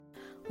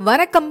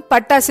வணக்கம்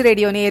பட்டாசு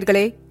ரேடியோ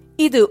நேயர்களே,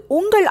 இது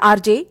உங்கள்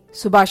ஆர்ஜே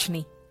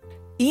சுபாஷினி.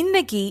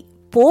 இன்னைக்கு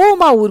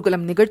போமா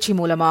ஊர்வலம் நிகழ்ச்சி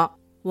மூலமா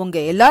உங்க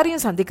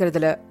எல்லாரையும்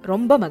சந்திக்கிறதுல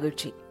ரொம்ப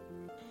மகிழ்ச்சி.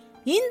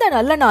 இந்த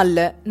நல்ல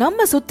நாள்ல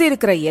நம்ம சுத்தி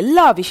இருக்கிற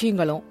எல்லா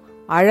விஷயங்களும்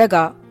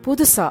அழகா,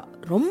 புதுசா,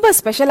 ரொம்ப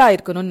ஸ்பெஷலா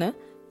இருக்கணும்னு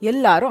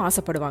எல்லாரும்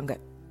ஆசைப்படுவாங்க.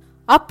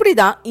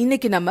 அப்படிதான்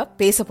இன்னைக்கு நம்ம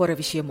பேச போற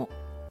விஷயமும்.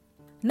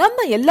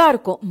 நம்ம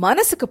எல்லாருக்கும்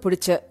மனசுக்கு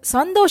பிடிச்ச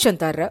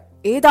சந்தோஷம் தர்ற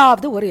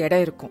ஏதாவது ஒரு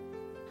இடம் இருக்கும்.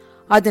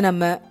 அது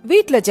நம்ம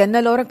வீட்டுல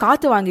ஜன்னலோரம்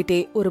காத்து வாங்கிட்டே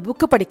ஒரு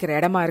புக்கு படிக்கிற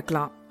இடமா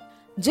இருக்கலாம்,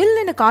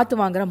 ஜில்லுன்னு காத்து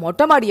வாங்குற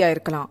மொட்டை மாடியா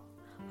இருக்கலாம்,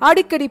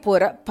 அடிக்கடி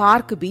போற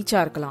பார்க் பீச்சா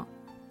இருக்கலாம்,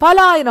 பல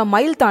ஆயிரம்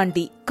மைல்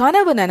தாண்டி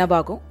கனவு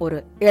நனவாகும் ஒரு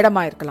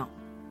இடமா இருக்கலாம்.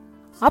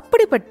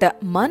 அப்படிப்பட்ட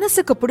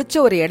மனசுக்கு பிடிச்ச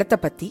ஒரு இடத்த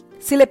பத்தி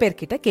சில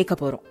பேர்கிட்ட கேட்க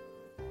போறோம்.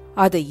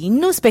 அதை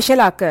இன்னும்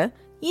ஸ்பெஷலாக்க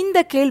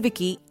இந்த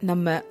கேள்விக்கு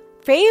நம்ம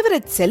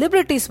ஃபேவரட்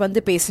செலிபிரிட்டிஸ்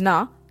வந்து பேசினா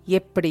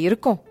எப்படி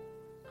இருக்கும்?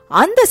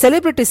 அந்த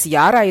செலிபிரிட்டிஸ்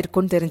யாரா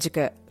இருக்கும்னு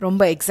தெரிஞ்சுக்க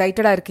ரொம்ப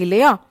எக்ஸைட்டடா இருக்கு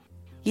இல்லையா?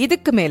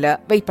 இதுக்கு மேல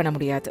வெயிட் பண்ண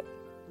முடியாது.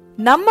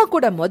 நம்ம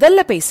கூட முதல்ல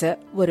பேச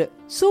ஒரு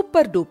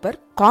சூப்பர் டூப்பர்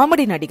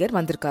காமெடி நடிகர்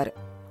வந்திருக்காரு.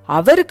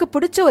 அவருக்கு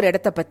பிடிச்ச ஒரு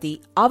இடத்த பத்தி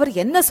அவர்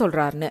என்ன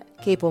சொல்றாருன்னு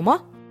கேப்போமா?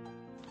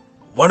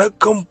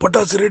 வணக்கம்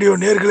பட்டாசு ரேடியோ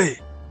நேயர்களே,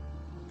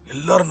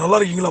 எல்லாரும் நல்லா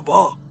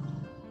இருக்கீங்களாப்பா?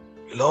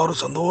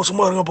 எல்லாரும்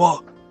சந்தோஷமா இருங்கப்பா.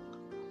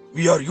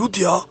 we are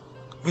youthயா,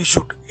 we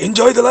should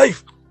enjoy the life.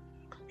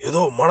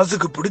 ஏதோ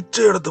மனசுக்கு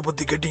பிடிச்ச இடத்த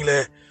பத்தி கேட்டீங்களே,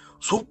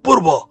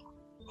 சூப்பர்பா.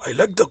 I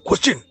like the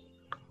question.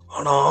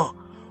 ஆனா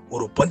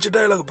ஒரு பஞ்சு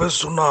டயலாக் பேச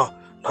சொன்னா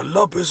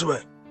நல்லா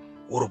பேசுவேன்,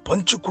 ஒரு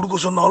பஞ்சு கொடுக்க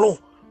சொன்னாலும்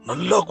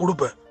நல்லா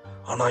கொடுப்பேன்.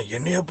 ஆனா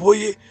என்னைய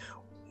போய்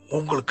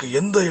உங்களுக்கு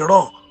எந்த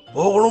இடம்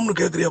போகணும்னு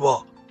கேக்குறியப்பா?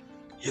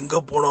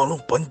 எங்க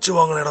போனாலும் பஞ்சு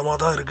வாங்கின இடமா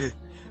தான் இருக்கு.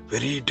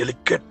 Very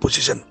delicate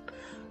position.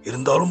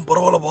 இருந்தாலும்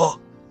பரவாயில்லப்பா,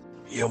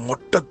 என்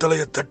மொட்டை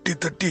தலைய தட்டி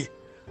தட்டி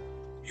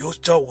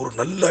யோசிச்சா ஒரு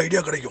நல்ல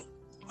ஐடியா கிடைக்கும்.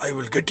 I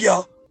will கெட்யா.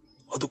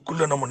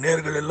 அதுக்குள்ள நம்ம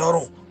நேர்கள்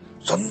எல்லாரும்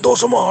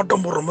சந்தோஷமா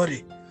ஆட்டம் போடுற மாதிரி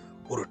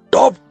ஒரு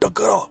டாப்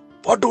டக்கரா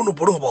பாட்டு ஒண்ணு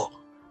போடுங்கப்பா.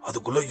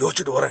 அதுக்குள்ள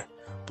யோசிச்சுட்டு வரேன்.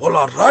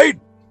 போலாம், ரைட்?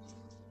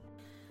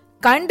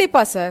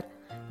 கண்டிப்பா சார்,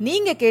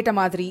 நீங்க கேட்ட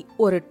மாதிரி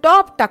ஒரு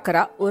டாப்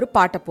டக்கரா ஒரு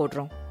பாட்டை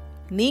போடுறோம்.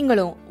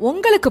 நீங்களும்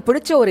உங்களுக்கு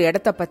பிடிச்ச ஒரு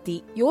இடத்த பத்தி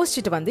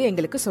யோசிச்சுட்டு வந்து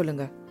எங்களுக்கு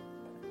சொல்லுங்க.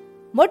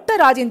 மொட்ட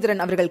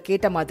ராஜேந்திரன் அவர்கள்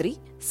கேட்ட மாதிரி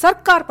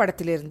சர்க்கார்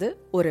படத்திலிருந்து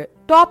ஒரு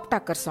டாப்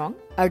டக்கர் சாங்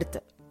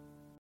அடுத்து.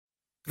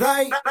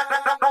 Rai,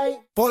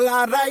 pola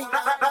rai,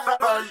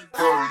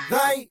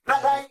 rai,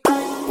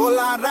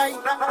 pola rai,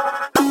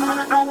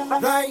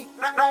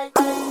 rai,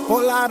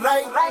 pola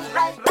rai.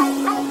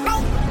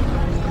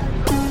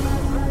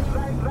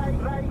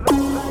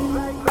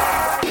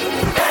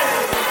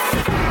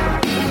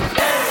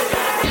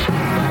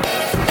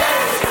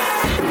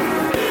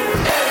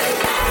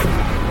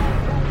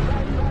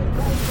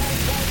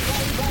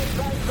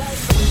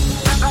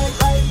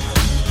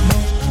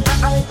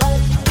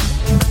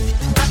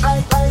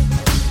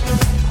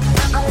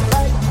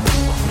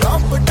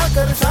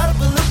 Sharp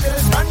looker,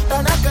 stunt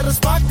knacker,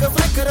 spark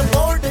flicker,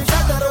 bold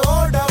shutter,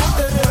 order,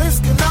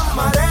 risk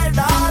number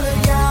radar,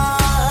 yeah.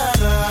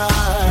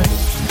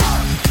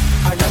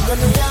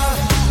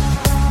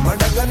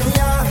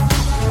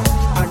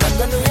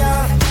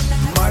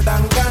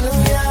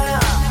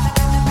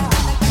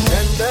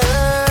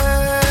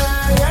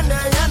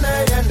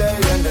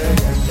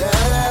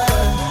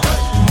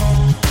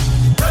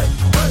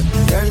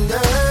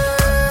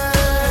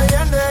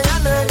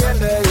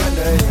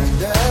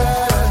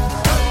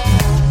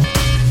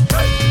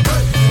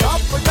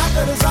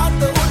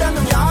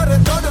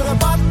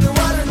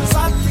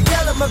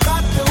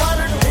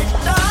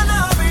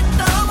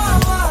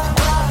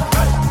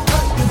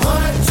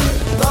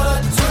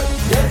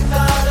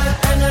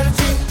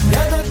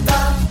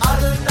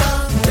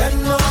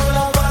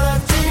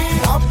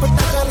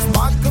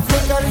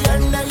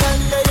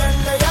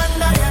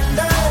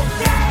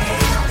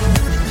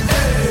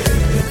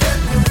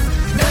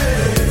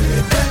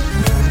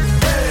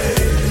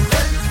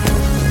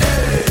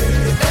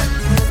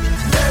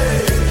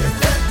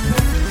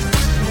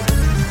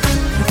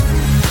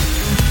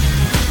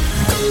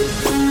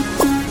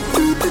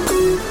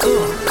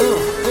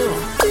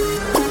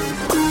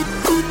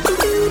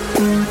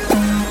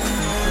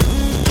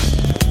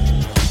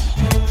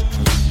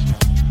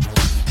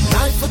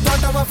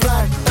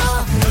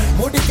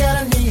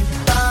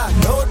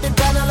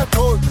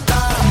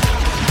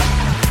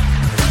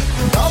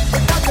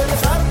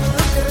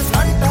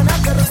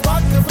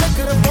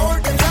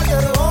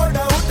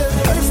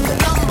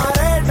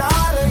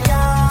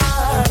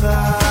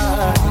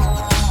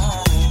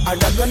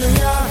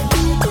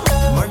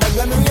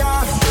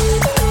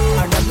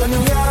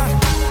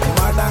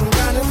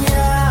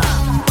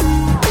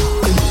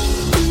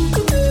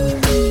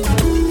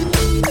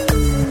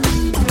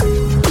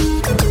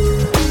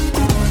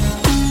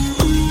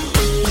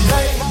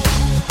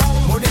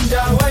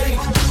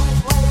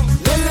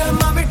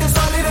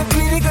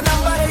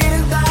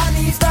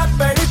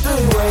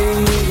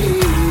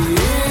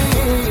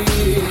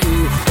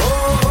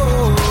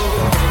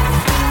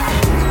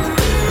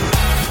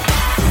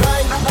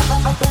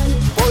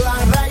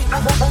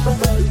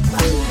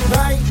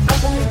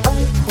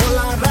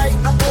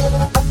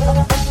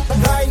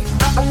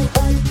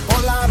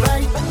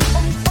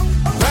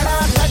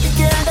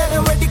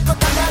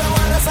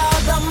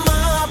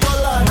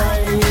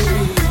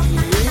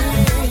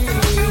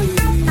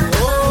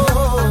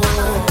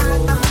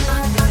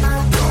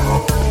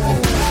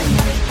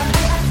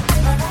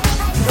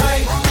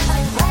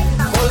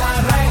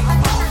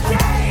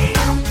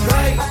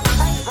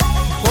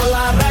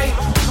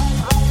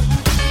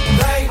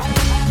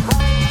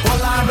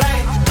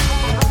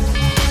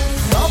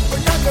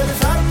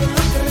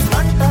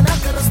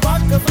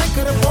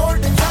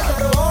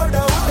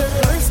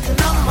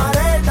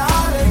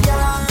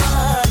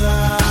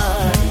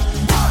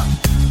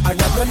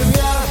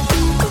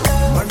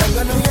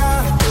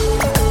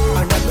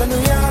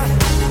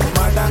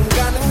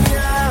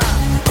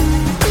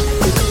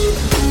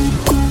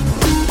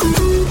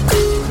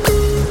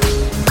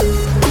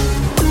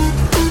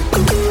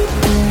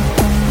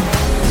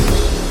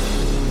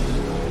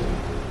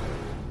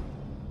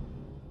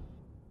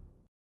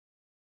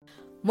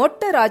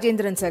 மொட்ட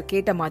ராஜேந்திரன் சார்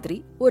கேட்ட மாதிரி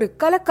ஒரு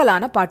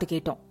கலக்கலான பாட்டு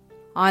கேட்டோம்.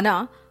 ஆனா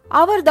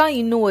அவர் தான்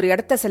இன்னும் ஒரு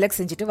இடத்த செலக்ட்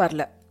செஞ்சுட்டு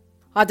வரல.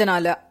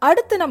 அதனால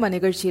அடுத்து நம்ம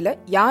நிகழ்ச்சியில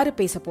யாரு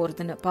பேச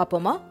போறதுன்னு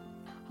பாப்போமா?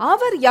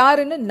 அவர்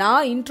யாருன்னு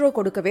நான் இன்ட்ரோ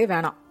கொடுக்கவே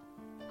வேணாம்.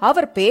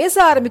 அவர் பேச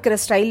ஆரம்பிக்கிற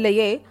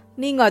ஸ்டைல்லயே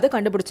நீங்க அதை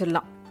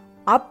கண்டுபிடிச்சிடலாம்.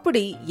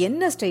 அப்படி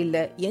என்ன ஸ்டைல்ல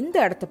எந்த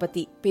இடத்த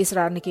பத்தி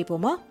பேசுறாருன்னு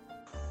கேட்போமா?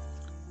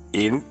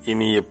 என்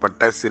இனிய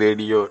பட்டாசு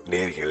ரேடியோ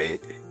நேர்களே,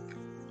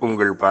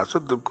 உங்கள்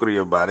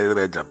பாசத்துக்குரிய பாரதி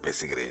ராஜா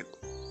பேசுகிறேன்.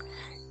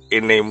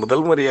 என்னை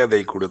முதல்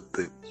மரியாதை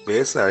கொடுத்து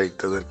பேச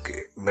அழைத்ததற்கு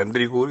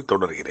நன்றி கூறி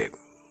தொடர்கிறேன்.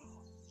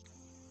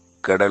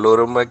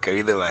 கடலோரமா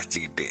கவிதை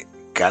வாசிச்சுக்கிட்டு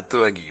காத்து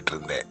வாங்கிக்கிட்டு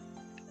இருந்தேன்.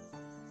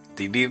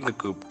 திடீர்னு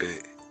கூப்பிட்டு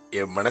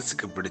என்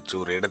மனசுக்கு பிடிச்ச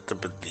ஒரு இடத்தை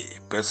பத்தி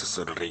பேச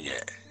சொல்றீங்க.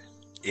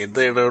 எந்த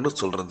இடம்னு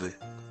சொல்றது?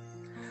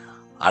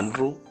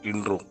 அன்றும்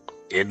இன்றும்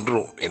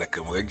என்றும் எனக்கு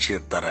மகிழ்ச்சியை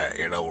தர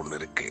இடம் ஒன்று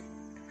இருக்கு.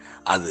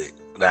 அது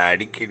நான்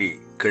அடிக்கடி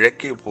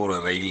கிழக்கே போற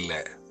ரயில்ல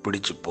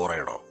பிடிச்சு போற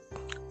இடம்.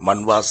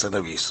 மண் வாசனை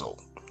வீசும்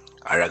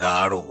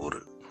அழகான ஊர்.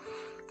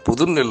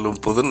 புது நெல்லும்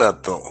புது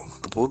நாத்தம்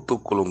பூத்து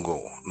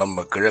குலுங்கும்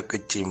நம்ம கிழக்கு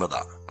சீமை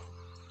தான்.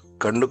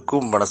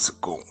 கண்ணுக்கும்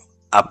மனசுக்கும்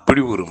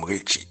அப்படி ஒரு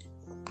மகிழ்ச்சி.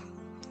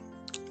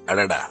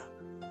 அடடா,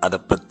 அதை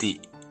பத்தி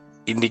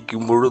இன்னைக்கு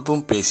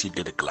முழுதும்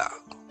பேசிட்டு இருக்கலாம்.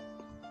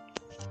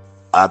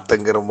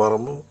 ஆத்தங்கர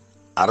மரமும்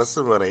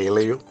அரசு மர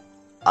இலையும்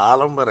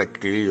ஆலமர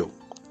கிளியும்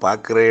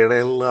பார்க்குற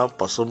இடம் எல்லாம்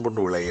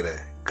பசும்புண்டு விளையிற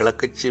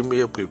கிழக்கு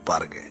சீமையை போய்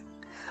பாருங்க.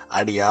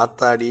 அடி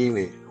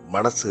ஆத்தாடின்னு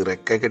மனசு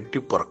ரெக்க கட்டி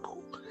பிறக்கும்.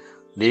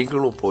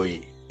 நீங்களும் போய்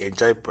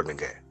என்ஜாய்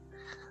பண்ணுங்க.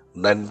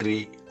 நன்றி,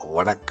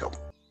 வணக்கம்.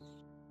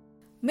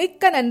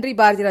 மிக்க நன்றி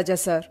பாரதி ராஜா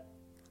சார்.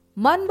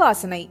 மண்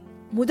வாசனை,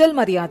 முதல்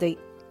மரியாதை,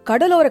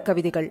 கடலோர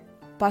கவிதைகள்,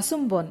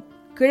 பசும்பொன்,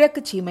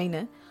 கிழக்கு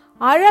சீமைன்னு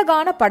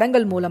அழகான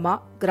படங்கள் மூலமா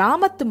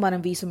கிராமத்து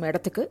மனம் வீசும்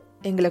இடத்துக்கு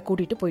எங்களை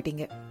கூட்டிட்டு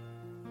போயிட்டீங்க.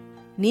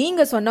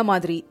 நீங்க சொன்ன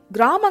மாதிரி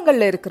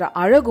கிராமங்கள்ல இருக்கிற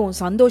அழகும்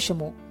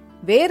சந்தோஷமும்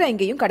வேற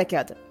எங்கேயும்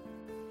கிடைக்காது.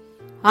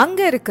 அங்க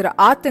இருக்கிற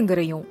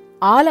ஆத்தங்கரையும்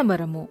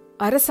ஆலமரமும்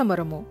அரச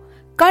மரமும்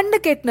கண்ணு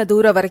கெட்டின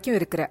தூரம் வரைக்கும்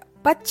இருக்கிற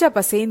பச்சை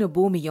பசேனு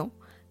பூமியும்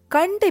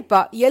கண்டிப்பா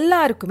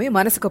எல்லாருக்குமே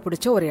மனசுக்கு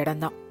பிடிச்ச ஒரு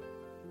இடம்தான்.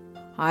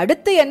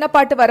 அடுத்து என்ன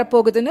பாட்டு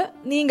வரப்போகுதுன்னு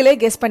நீங்களே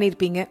கெஸ்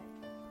பண்ணிருப்பீங்க.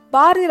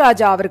 பாரதி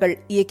ராஜா அவர்கள்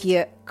இயக்கிய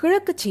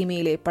கிழக்கு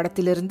சீமையிலே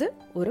படத்திலிருந்து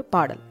ஒரு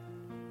பாடல்.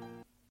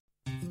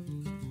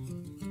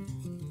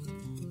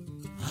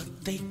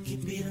 அத்தைக்கு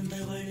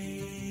பிறந்தவளே,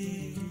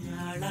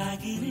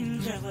 ஆளாகி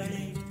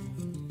நின்றவளே,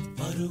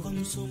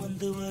 பருவம்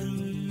சுமந்து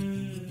வரும்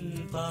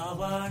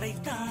பாவாடை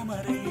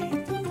தாமரை,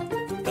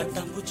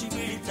 கட்டம்பூச்சி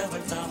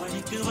விழித்தவள்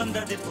தாவணிக்கு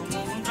வந்ததெப்பும்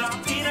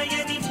மூன்றாம்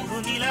பிறையதி முழு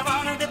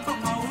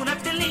நிலவானதெப்பும்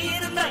மௌனத்தில் நீ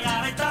இருந்த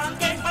யாரைத்தான்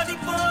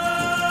கேட்பதிப்போ.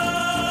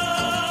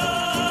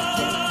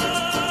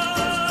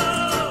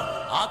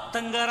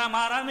 ஆத்தங்கர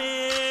மரமே,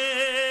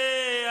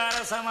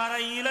 அரச மர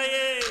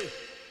இலையே,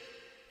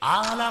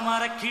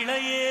 ஆலமர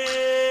கிளையே,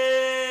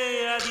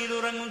 அதில்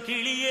உறங்கும்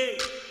கிளியே.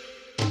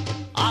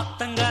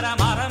 ஆத்தங்கர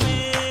மரமே,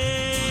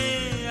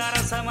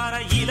 அரச மர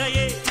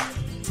இலையே,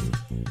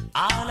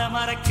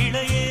 ஆலமர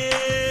கிளையே,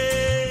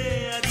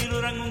 அதில்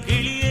உறங்கும்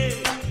கிளியே.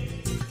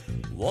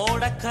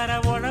 ஓடக்கர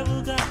உழவு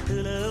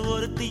காட்டுல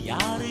ஒருத்தி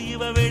யாரு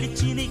இவ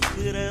வெளிச்சி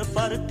நிக்கிற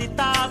பருத்தி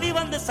தாவி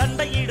வந்து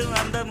சண்டையிடும்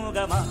அந்த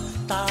முகமா,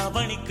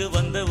 தாவணிக்கு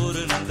வந்த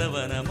ஒரு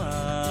நந்தவனமா.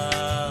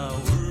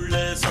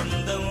 உள்ள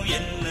சொந்தம்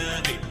என்ன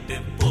விட்டு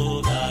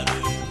போகாது,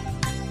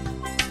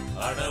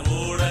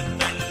 அடவோட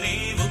தண்ணி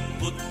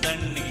உப்பு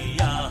தண்ணி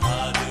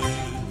ஆகாது.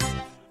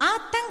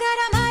 ஆத்தங்கர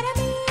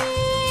மரமே,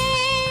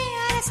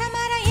 அரச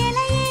மர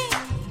இலையே,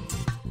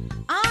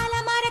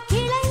 ஆலமர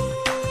கிளையே,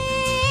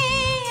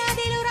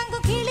 அதில்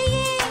உறங்கும்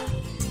கிளியே.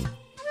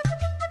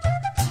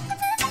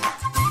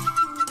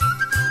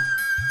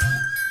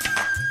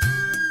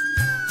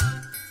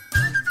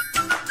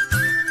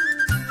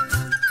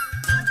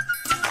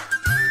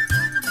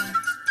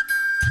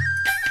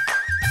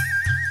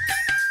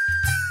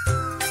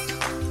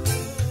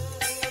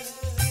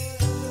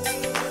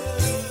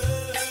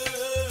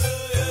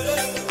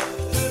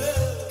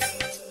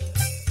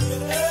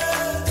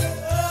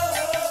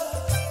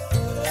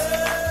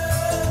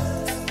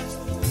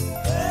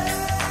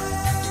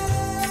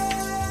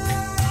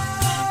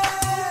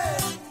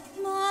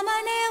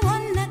 மாமனே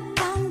ஒன்ன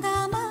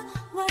தாங்காம,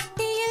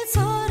 வட்டியில்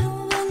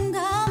சோறும்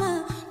உங்காம,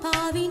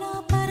 பாவினா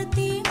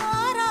பருத்தி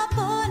மாறா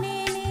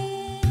போனேனே.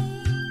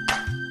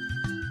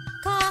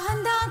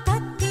 காகந்தான்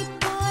கத்தி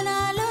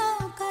போனாலும்,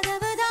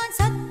 கதவுதான்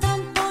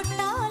சத்தம்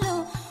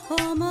போட்டாலும், ஓ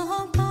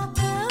முகம்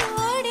பார்க்க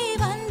ஓடி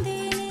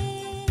வந்தேனே.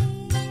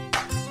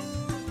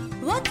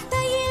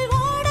 ஒத்தையில்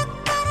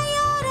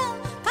ஓடக்கரையோரம்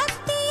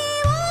கத்தியே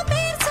ஓ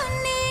பேர்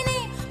சொன்னேனே.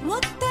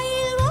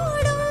 ஒத்தையில்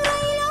ஓடும்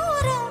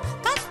ரயிலோரம்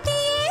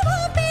கத்தியே ஓ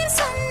பேர்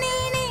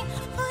சொன்னேனே.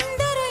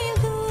 அந்த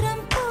ரயில்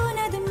தூரம்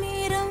போனதும்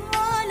நேரம்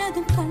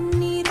ஆனதும்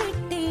கண்ணீர்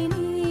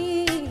விட்டேனே.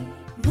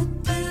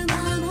 முத்து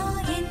மாமா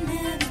என்ன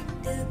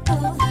விட்டு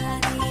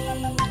போகாதே,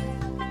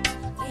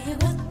 ஏ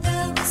ஒத்த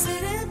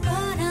உசுறு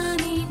போனா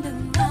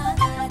மீண்டும்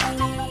ஆகாதே.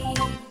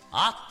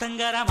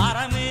 ஆத்தங்கர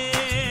மரமே,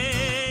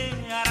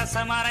 அரச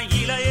மர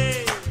இலையே,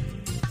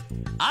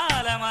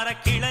 ஆலமர ஆலமர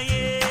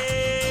கிளையே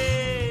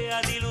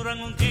அதில்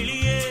உறங்கும்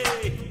கிளியே.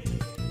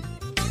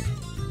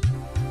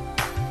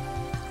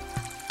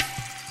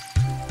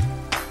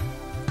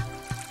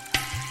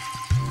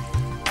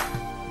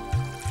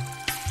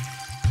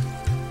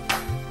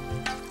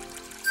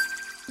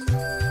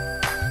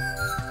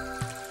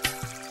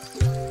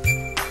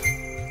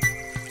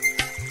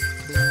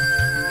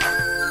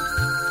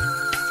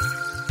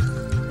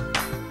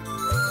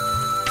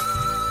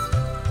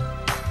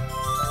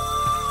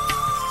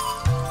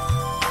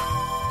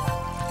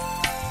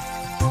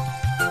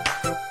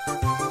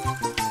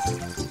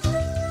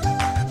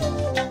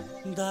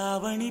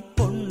 தாவணி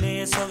பொன்னே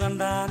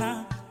சுகந்தானா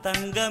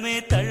தங்கமே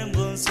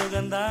தழும்பும்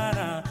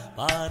சுகந்தானா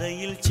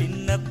பாறையில்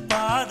சின்ன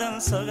பாதம்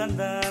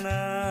சுகந்தானா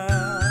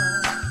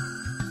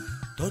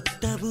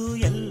தொட்டபூ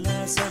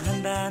எல்லாம்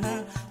சுகந்தானா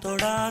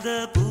தொடாத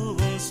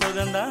பூவும்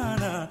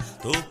சுகந்தானா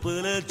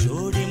தோப்புல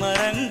ஜோடி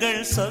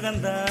மரங்கள்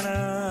சுகந்தானா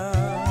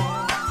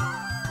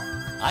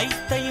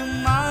ஐத்தையும்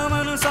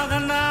மாமனும்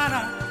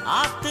சுகந்தானா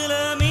ஆத்துல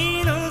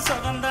மீனும்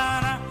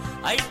சுகந்தானா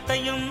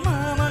ஐத்தையும்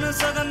மாமனும்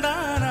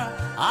சுகந்தானா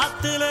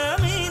ஆத்துல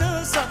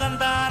மீனும்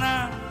சுகந்தானா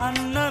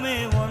அன்னமே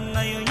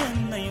ஒன்னையும்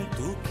என்னையும்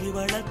தூக்கி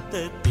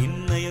வளர்த்த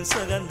திண்ணையும்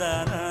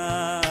சுகந்தானா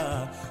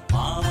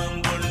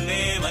மாமன்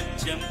பொண்ணே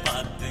வச்சம்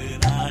பார்த்து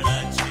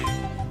நாளாச்சு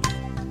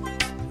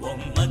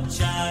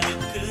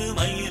மச்சானுக்கு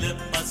மயில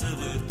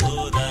பசுவு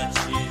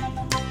தோதாச்சு.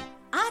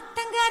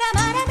 ஆத்தங்கர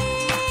மரமே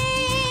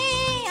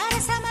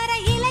அரசமர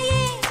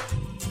இலையே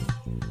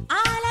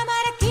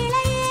ஆலமர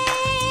கிளையே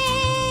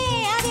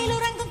அதில்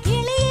உறங்கும்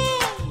கிளியே.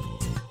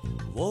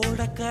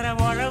 ஓடக்கர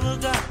உழவு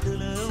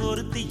காட்டுல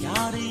ஒருத்தி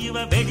யாரு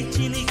இவ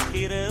வெடிச்சு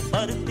நிக்கிற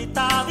பருத்தி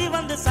தாவி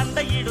வந்து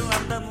சண்டையிடும்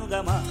அந்த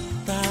முகமா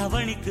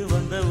தாவணிக்கு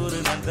வந்த ஒரு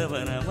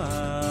நந்தவனமா.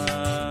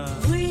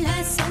 உள்ள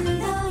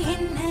சொந்தம்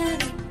என்ன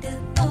விட்டு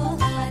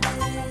போகாது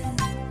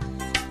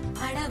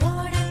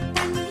அடவோட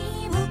தண்ணி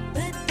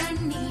உப்பு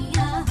தண்ணி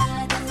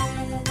ஆகாது.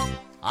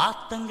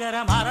 ஆத்தங்கர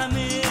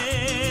மரமே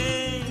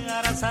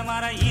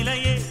அரசமர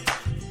இலையே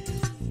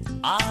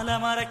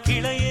ஆலமர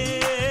கிளையே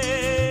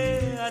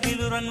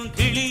அதில் உறங்கும்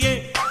கிளியே.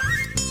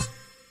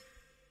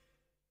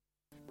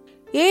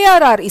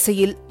 ஏஆர்ஆர்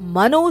இசையில்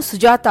மனோ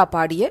சுஜாதா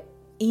பாடிய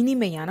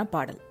இனிமையான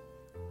பாடல்.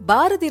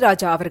 பாரதி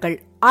ராஜா அவர்கள்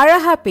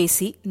அழகா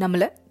பேசி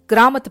நம்மள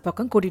கிராமத்து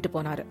பக்கம் கூட்டிட்டு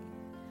போனாரு.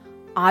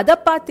 அத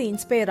பார்த்து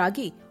இன்ஸ்பயர்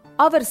ஆகி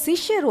அவர்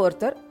சிஷ்யர்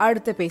ஒருத்தர்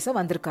அடுத்து பேச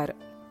வந்திருக்காரு.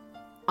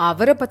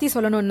 அவரை பத்தி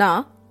சொல்லணும்னா,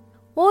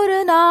 ஒரு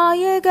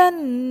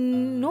நாயகன்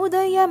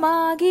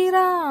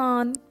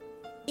உதயமாகிறான்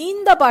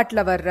இந்த பாட்டுல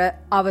வர்ற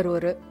அவர்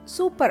ஒரு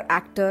சூப்பர்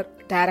ஆக்டர்,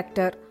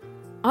 டைரக்டர்.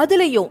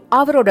 அதுலயும்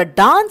அவரோட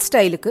டான்ஸ்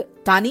ஸ்டைலுக்கு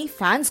தனி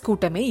ஃபேன்ஸ்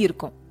கூட்டமே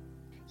இருக்கும்.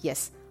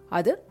 எஸ்,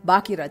 அது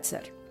பாக்யராஜ்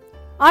சார்.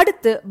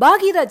 அடுத்து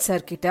பாக்யராஜ்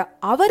சார் கிட்ட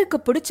அவருக்கு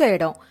பிடிச்ச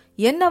இடம்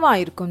என்னவா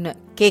இருக்கும்னு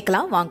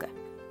கேட்கலாம் வாங்க.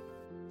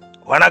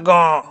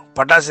 வணக்கம்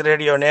பட்டாசு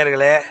ரேடியோ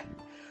நேயர்களே,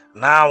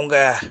 நான் உங்க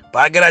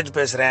பாக்யராஜ்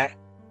பேசுறேன்.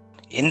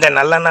 இந்த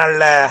நல்ல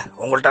நாளில்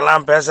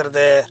உங்கள்கிட்டலாம்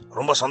பேசுறது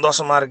ரொம்ப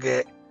சந்தோஷமா இருக்கு.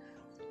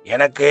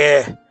 எனக்கு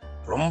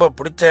ரொம்ப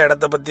பிடிச்ச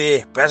இடத்த பற்றி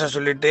பேச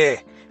சொல்லிட்டு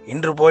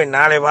இன்று போய்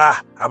நாளை வா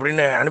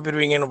அப்படின்னு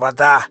அனுப்பிடுவீங்கன்னு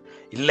பார்த்தா,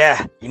 இல்லை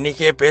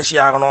இன்னைக்கே பேசி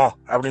ஆகணும்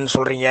அப்படின்னு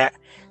சொல்கிறீங்க.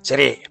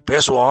 சரி,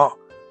 பேசுவோம்.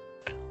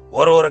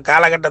 ஒரு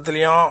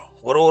காலகட்டத்திலையும்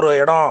ஒரு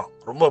இடம்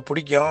ரொம்ப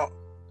பிடிக்கும்.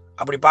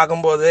 அப்படி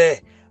பார்க்கும்போது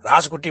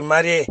ராசுக்குட்டி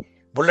மாதிரி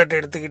புல்லட்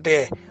எடுத்துக்கிட்டு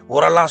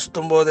ஊரெல்லாம்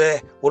சுற்றும்போது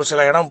ஒரு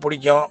சில இடம்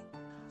பிடிக்கும்.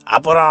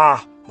 அப்புறம்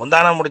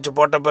முந்தானம் முடிச்சு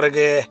போட்ட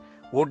பிறகு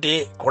ஊட்டி,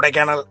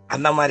 கொடைக்கானல்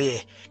அந்த மாதிரி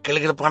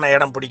கிளுகிழப்பான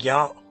இடம்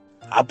பிடிக்கும்.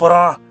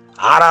 அப்புறம்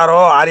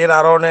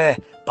ஆரியாரோன்னு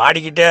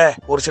பாடிக்கிட்டே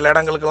ஒரு சில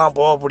இடங்களுக்கெல்லாம்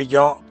போக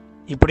பிடிக்கும்.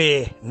 இப்படி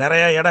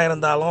நிறைய இடம்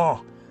இருந்தாலும்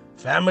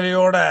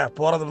ஃபேமிலியோட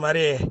போகிறது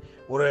மாதிரி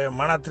ஒரு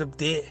மன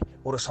திருப்தி,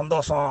 ஒரு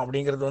சந்தோஷம்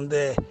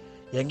அப்படிங்கிறது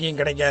எங்கேயும்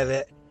கிடைக்காது.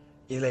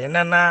 இதில்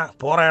என்னென்னா,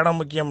 போகிற இடம்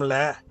முக்கியம்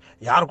இல்லை,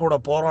 யார் கூட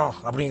போகிறோம்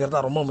அப்படிங்கிறது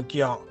தான் ரொம்ப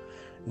முக்கியம்.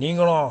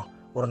 நீங்களும்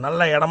ஒரு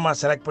நல்ல இடமா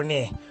செலக்ட்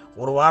பண்ணி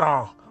ஒரு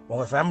வாரம்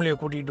உங்கள் ஃபேமிலியை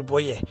கூட்டிகிட்டு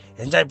போய்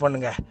என்ஜாய்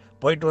பண்ணுங்கள்.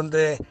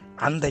 போயிட்டு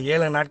அந்த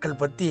 7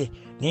 நாட்கள் பற்றி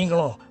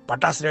நீங்களும்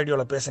பட்டாசு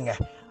ரேடியோவில் பேசுங்க.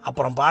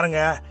 அப்புறம்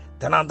பாருங்கள்,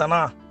 தினம்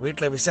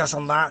வீட்டில்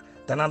விசேஷம்தான்,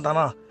 தினம்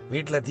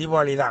வீட்டில்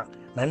தீபாவளி தான்.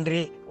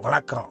 நன்றி,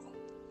 வணக்கம்.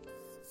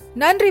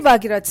 நன்றி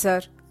பாக்யராஜ்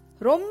சார்,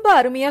 ரொம்ப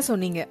அருமையா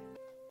சொன்னீங்க.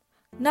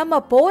 நம்ம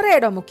போற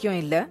இடம் முக்கியம்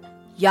இல்ல,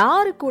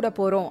 யாரு கூட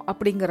போறோம்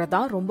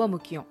அப்படிங்கறதான் ரொம்ப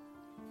முக்கியம்.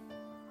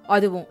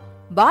 அதுவும்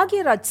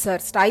பாக்யராஜ்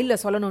சார் ஸ்டைல்ல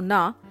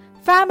சொல்லணும்னா,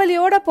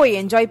 ஃபேமிலியோட போய்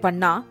என்ஜாய்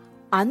பண்ணா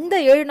அந்த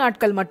 7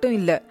 நாட்கள் மட்டும்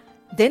இல்ல,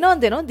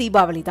 தினம்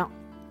தீபாவளி தான்.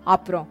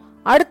 அப்புறம்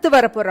அடுத்து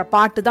வரப்போற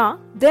பாட்டு தான்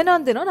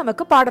தினம்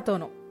நமக்கு பாட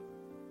தோணும்.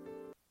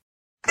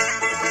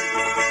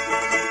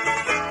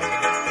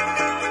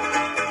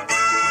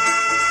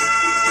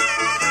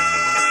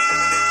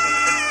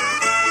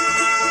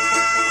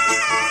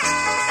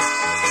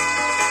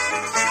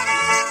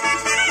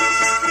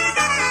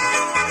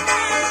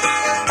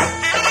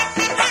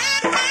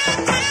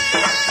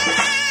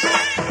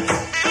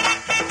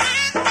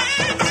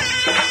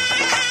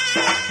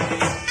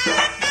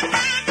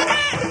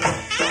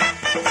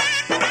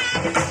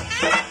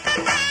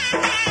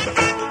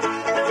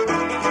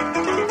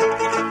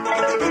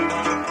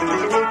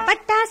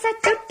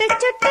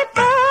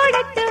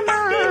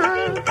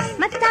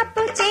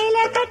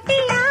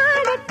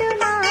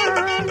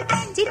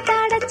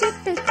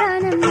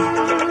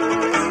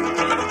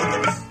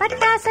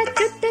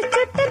 சுட்டு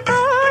சுட்டு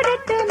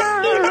போடட்டுமா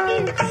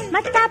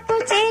மத்தாப்பு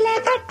சேலை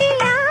கட்டி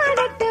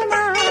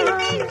ஆடட்டுமா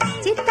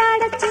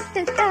சித்தாட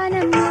சுட்டு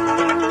தானம்மா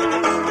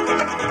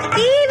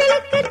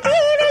தீவிலிக்கு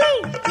தீவிலி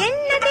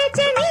என்ன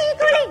தேய்ச்சி நீ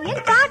குளி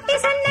என் பாட்டி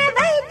சொன்ன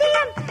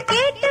வைத்தியம்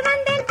கேட்டு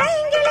வந்தேன்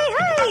பைங்கிளி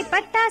ஹாய்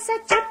பட்டாச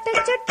சுட்டு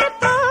சுட்டு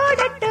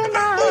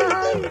போடட்டுமா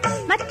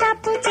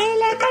மத்தாப்பு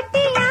சேலை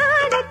கட்டி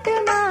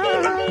ஆடட்டுமா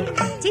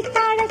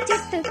சித்தாட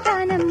சுட்டு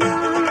தானம்மா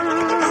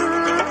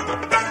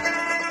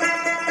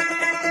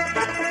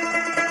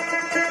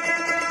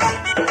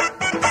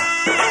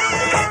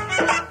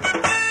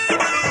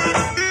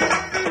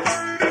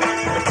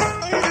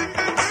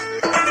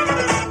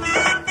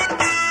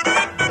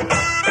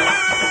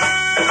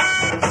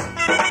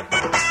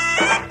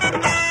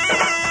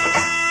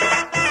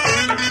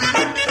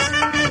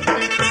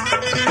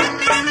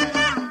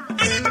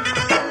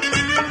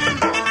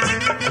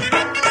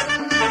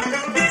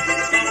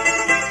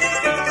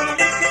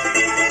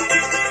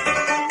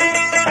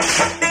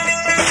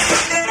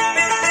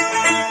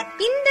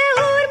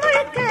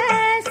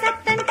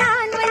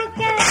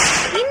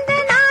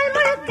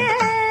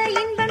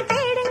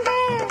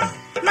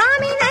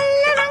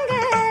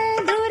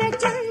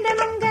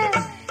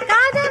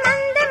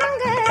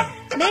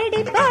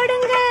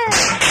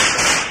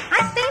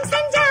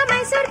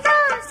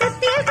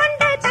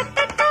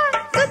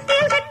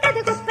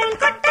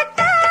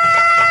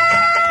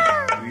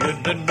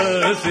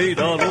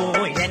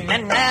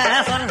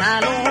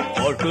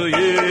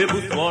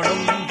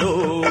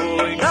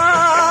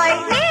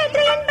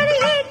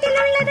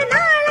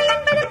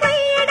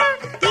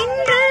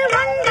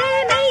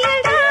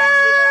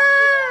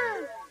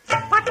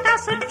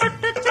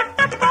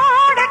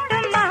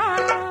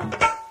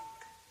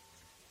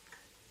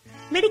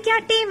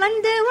வெடிக்காட்டி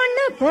வந்து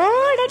ஒண்ணு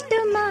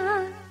போடட்டுமா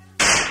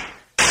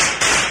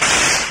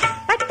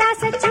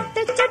பட்டாச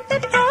சுட்டு சுட்டு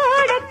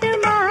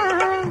போடட்டுமா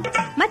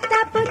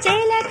மத்தாப்பு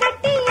சேலை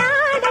கட்டி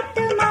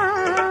ஆடட்டுமா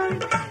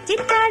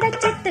சித்தாட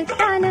சிட்டு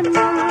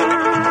தானம்மா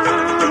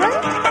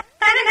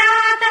தரடா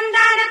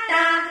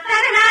தந்தானத்தா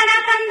தரநாட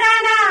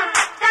தந்தானா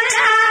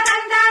தரடா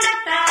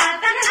தந்தானத்தா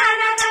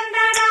தரநாட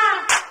தந்தானா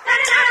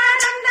தரடா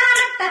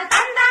தந்தானத்தா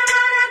தந்தானா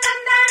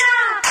தந்தானா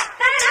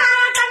தரடா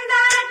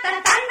தந்தானத்தா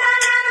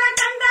தந்தானா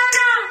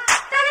தந்தானா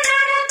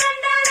தரநாட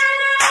தந்தானா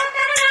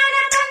தரநாட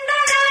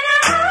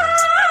தந்தானா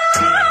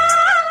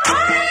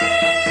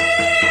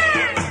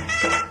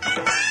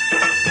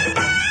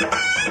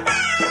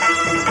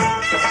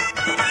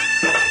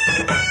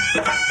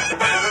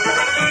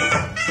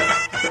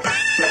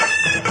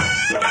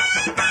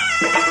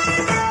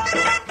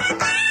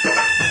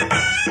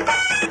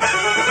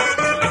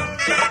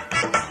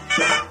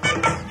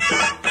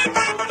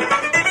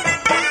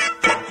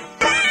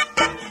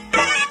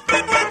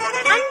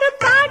அன்பு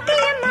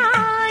பாட்டியம்மா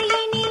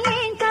இனி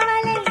ஏன்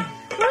கவலை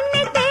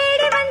உன்னை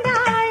தேடி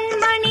வந்தாள்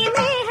மணி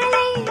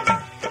மேகலை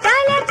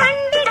பல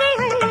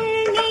பண்டிகைகள்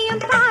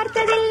நீயும்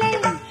பார்த்ததில்லை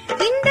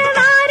இந்த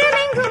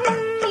வாரமெங்கும்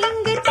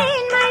இங்கு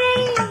தேன்மழை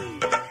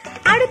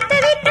அடுத்த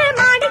வீட்டு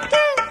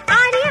மாடிக்கு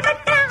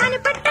ஆரியப்பட்ட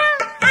அனுப்பட்டா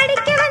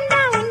அடிக்க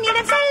வந்தா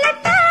உன்னிடம்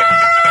சொல்லட்டா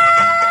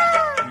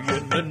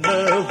என்னென்ன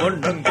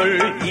வண்ணங்கள்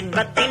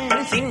இன்பத்தின்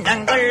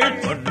சின்னங்கள்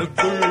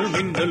கண்ணுக்குள்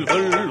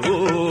மின்னல்கள்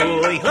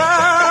ஓய்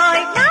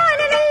ஹாய்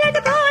நானும்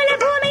இல்லது போல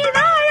பூமியில்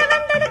வாழ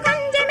வந்தது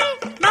கொஞ்சமே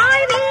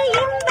வாழ்வில்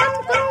இன்பம்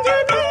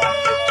கொஞ்சமே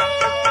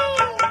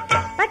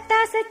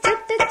பட்டாச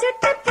சுட்டு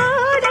சுட்டு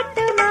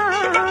போடட்டுமா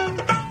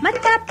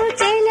மத்தாப்பு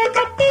சேலை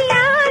கட்டி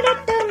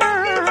ஆடட்டுமா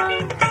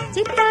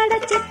சித்தாட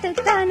சிட்டு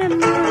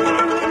தானம்மா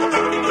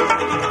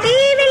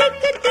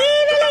தீவிலிக்கு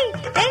தீவிலி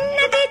என்ன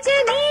தேய்ச்சி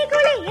நீ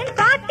குளி என்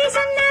பாட்டி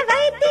சொன்ன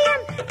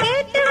வைத்தியம்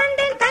கேட்டு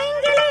வந்தேன்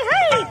பைங்கிளி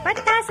ஹை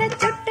பட்டாச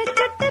சுட்டு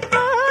சுட்டு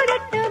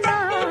போடட்டுமா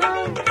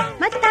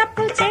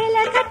மத்தாப்பு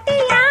சேலை கட்டி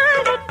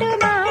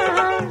ஆடட்டுமா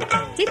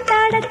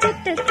சித்தாட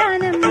சிட்டு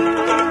தானம்மா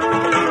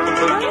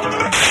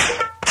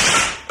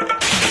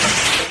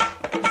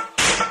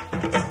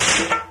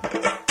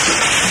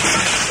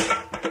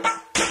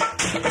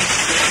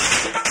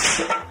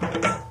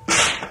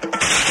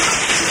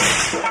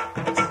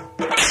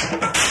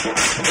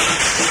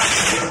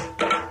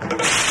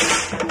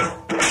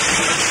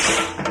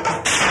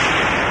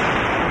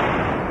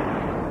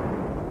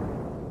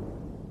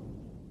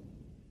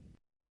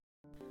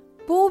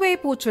பூவே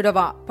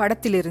பூச்சுடவா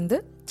படத்திலிருந்து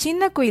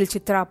சின்ன குயில்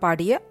சித்ரா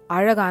பாடிய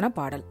அழகான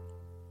பாடல்.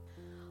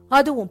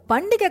 அதுவும்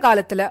பண்டிகை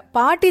காலத்துல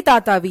பாட்டி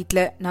தாத்தா வீட்ல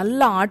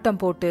நல்லா ஆட்டம்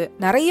போட்டு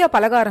நிறைய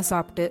பலகாரம்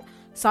சாப்பிட்டு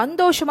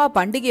சந்தோஷமா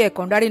பண்டிகையை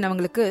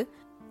கொண்டாடினவங்களுக்கு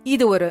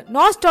இது ஒரு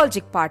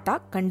நாஸ்டாலஜிக் பாட்டா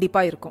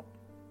கண்டிப்பா இருக்கும்.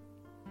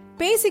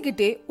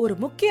 பேசிக்கிட்டே ஒரு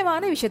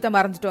முக்கியமான விஷயத்த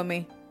மறந்துட்டோமே.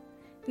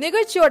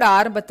 நிகழ்ச்சியோட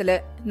ஆரம்பத்துல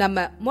நம்ம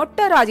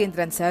மொட்ட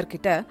ராஜேந்திரன் சார்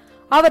கிட்ட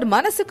அவர்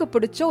மனசுக்கு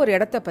பிடிச்ச ஒரு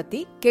இடத்த பத்தி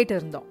கேட்டு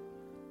இருந்தோம்.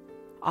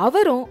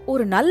 அவரும்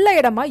ஒரு நல்ல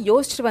இடமா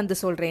யோசிச்சு வந்து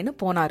சொல்றேன்னு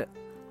போனாரு.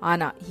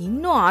 ஆனா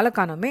இன்னும் ஆள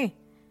காணோமே.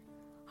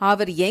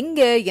 அவர் எங்க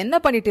என்ன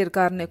பண்ணிட்டு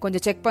இருக்காருன்னு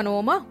கொஞ்சம் செக்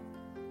பண்ணுவோமா?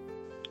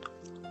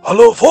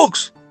 Hello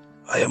folks,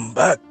 I am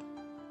back.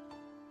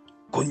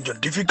 கொஞ்சம்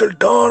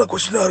டிஃபிகல்ட்டான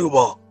கொஸ்டினா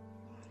இருக்குப்பா.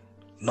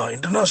 நான்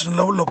இன்டர்நேஷனல்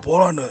லெவல்ல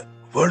போலான்னு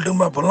வேர்ல்டு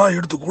மேப் எல்லாம்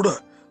எடுத்து கூட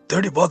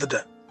தேடி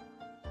பார்த்துட்டேன்.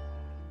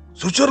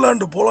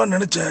 சுவிட்சர்லாந்து போலான்னு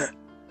நினைச்சேன்.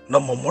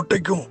 நம்ம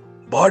மொட்டைக்கும்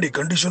பாடி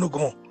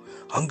கண்டிஷனுக்கும்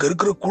அங்க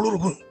இருக்கிற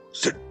குளிருக்கும்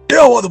செட்டே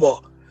ஆகாதுபா.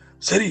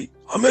 சரி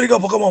அமெரிக்கா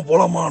பக்கமா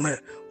போலாமான்னு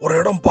ஒரு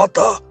இடம்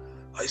பார்த்தா,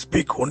 I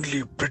speak only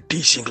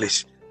British English,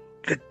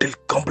 little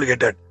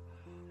complicated.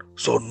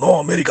 So no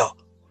America.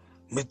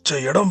 மிச்ச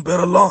இடம்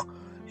பேரெல்லாம்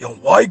என்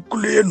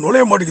வாய்க்குள்ளேயே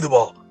நுழைய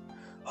மாட்டேங்குதுபா.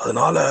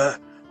 அதனால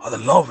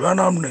அதெல்லாம்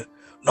வேணாம்னு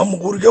நம்ம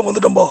ஊருக்கே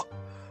வந்துட்டோம்பா.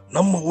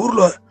 நம்ம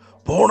ஊர்ல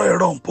போன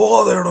இடம்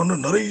போகாத இடம்னு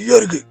நிறைய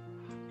இருக்கு.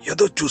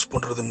 எதை சூஸ்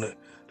பண்றதுன்னு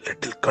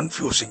little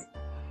confusing.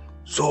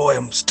 So I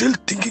am still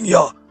thinking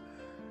yeah.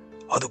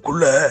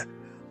 அதுக்குள்ள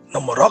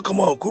நம்ம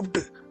ராக்கம்மாவை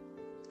கூப்பிட்டு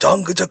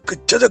சாங்கு சக்கு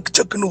சஜக்கு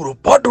சக்குன்னு ஒரு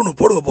பாட்டு ஒன்று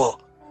போடுங்கப்பா.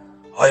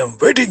 I am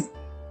waiting.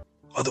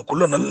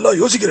 அதுக்குள்ள நல்லா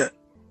யோசிக்கிறேன்.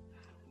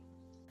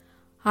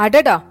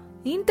 அடடா,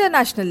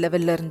 இன்டர்நேஷனல்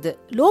லெவல்ல இருந்து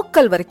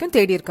லோக்கல் வரைக்கும்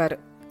தேடி இருக்காரு.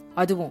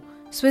 அதுவும்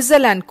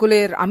சுவிட்சர்லாந்து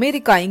குளிர்,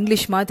 அமெரிக்கா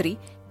இங்கிலீஷ் மாதிரி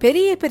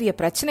பெரிய பெரிய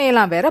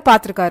பிரச்சனையெல்லாம் வேற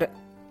பாத்திருக்காரு.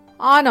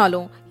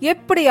 ஆனாலும்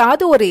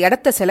எப்படியாவது ஒரு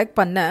இடத்த செலக்ட்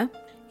பண்ண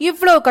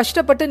இவ்ளோ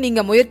கஷ்டப்பட்டு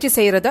நீங்க முயற்சி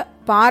செய்யறத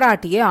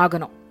பாராட்டியே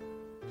ஆகணும்.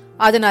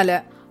 அதனால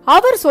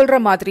அவர் சொல்ற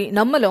மாதிரி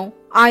நம்மளும்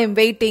ஐ எம்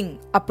வெயிட்டிங்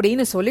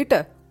அப்படின்னு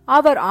சொல்லிட்டு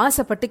அவர்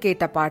ஆசைப்பட்டு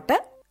கேட்ட பாட்டை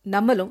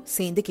நம்மளும்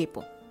சேர்ந்து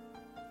கேட்போம்.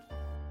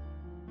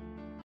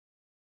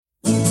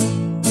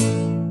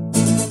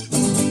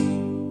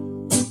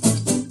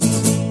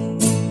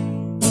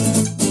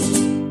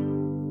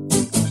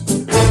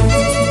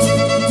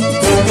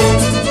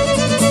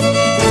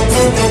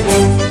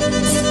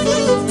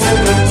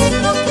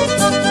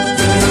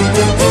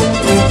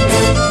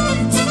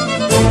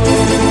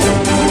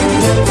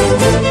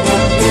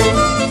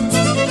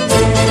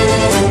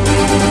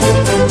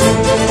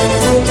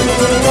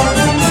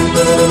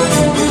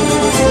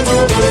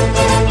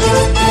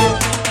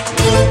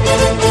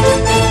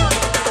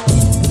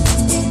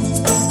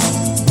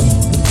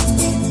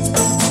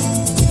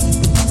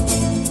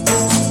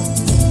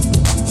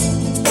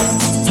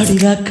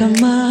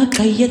 அடிராக்கம்மா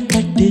கைய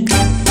தட்டு,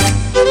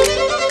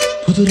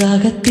 புது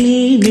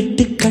ராகத்தில்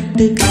நெட்டு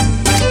கட்டு,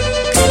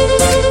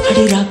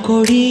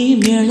 அடிராக்கோடி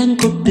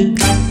மேளங்கொட்டு,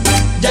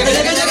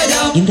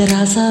 இந்த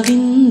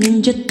ராசாவின்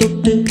நெஞ்ச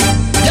தொட்டு,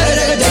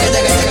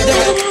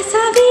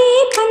 ராசாவே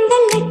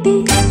பந்தல் நட்டு,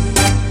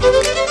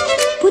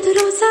 புது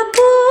ரோசா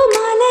பூ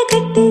மாலை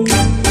கட்டு,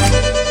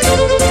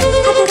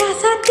 அது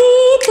ராசாத்தி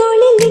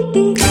தோளில்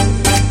இட்டு,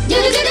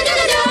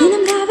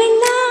 தினம்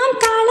ராவெல்லாம்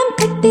தாளம்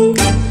கட்டு.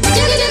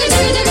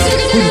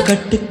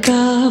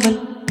 கட்டுக்காவல்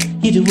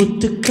இது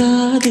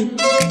ஒத்துக்காது,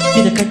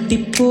 இத கட்டி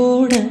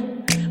போட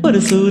ஒரு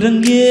சூரன்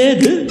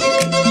ஏது.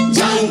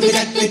 ஜாங்கு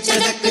ஜக்கு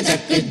சடக்கு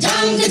ஜக்கு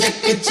ஜாங்கு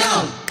ஜக்கு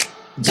சாம்,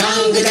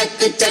 ஜாங்கு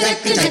ஜக்கு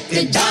சடக்கு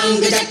ஜக்கு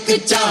ஜாங்கு ஜக்கு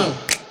சாம்,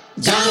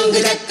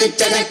 ஜாங்கு ஜக்கு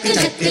சடக்கு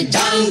ஜக்கு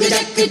ஜாங்கு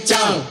ஜக்கு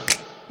சாம்,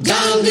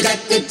 ஜாங்கு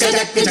ஜக்கு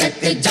சடக்கு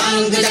ஜக்கு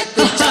ஜாங்கு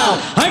ஜக்கு சாம்.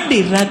 அடி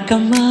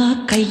ராக்கம்மா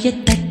கைய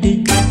தட்டு,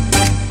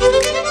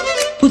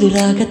 புது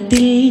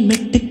ராகத்தில்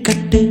மெட்டு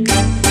கட்டு,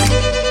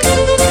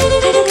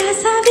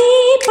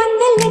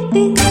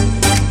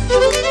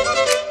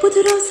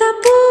 புது ரோசா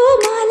பூ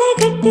மாலை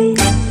கட்டு.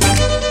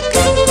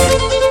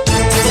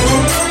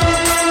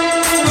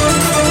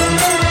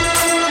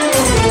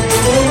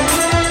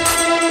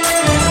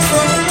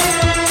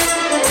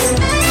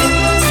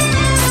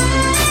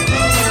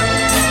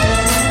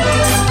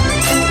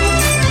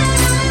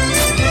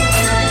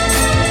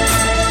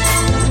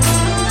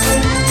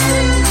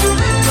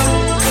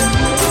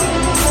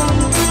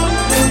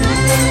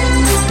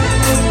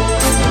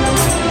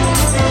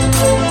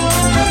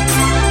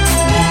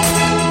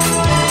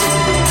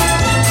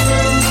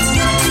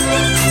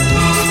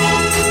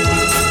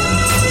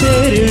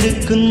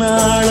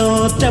 நாளோ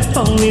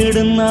தெப்பம்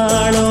விடும்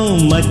நாளோ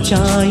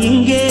மச்சான்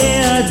இங்கே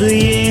அது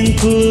ஏன்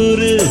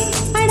கூறு.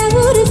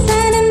 அடவூரு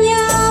தனம்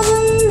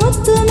யாவும்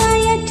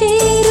ஒத்துமைய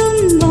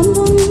சேரும்,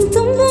 வம்பும்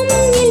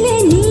தும்பும் இல்லை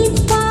நீ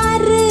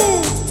பாரு.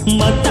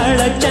 மத்தள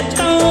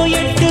சத்தம்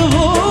எட்டு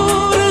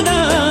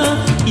ஊருதான்,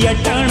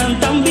 எட்டணம்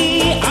தம்பி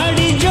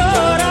அடி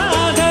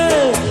ஜோராக,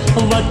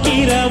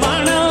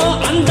 வக்கிரவானோ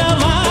அந்த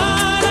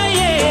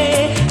வாரையே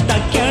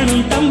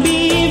தக்கணும் தம்பி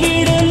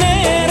விடு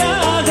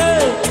நேராக.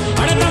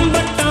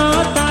 அடம்பட்டா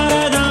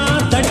தாரதா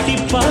தட்டி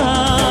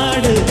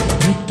பாடு,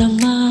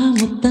 முத்தம்மா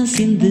முத்தம்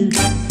சிந்து,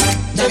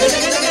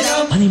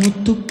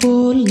 பனிமுத்து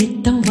போல்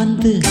நித்தம்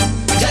வந்து,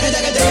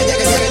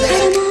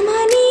 மாமா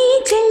நீ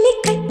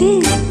ஜல்லிக்கட்டு,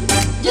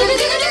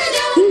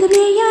 இங்க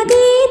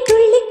மேயாதே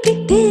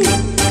துள்ளிக்கிட்டு.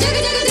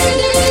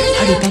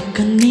 அடி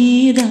பக்கம்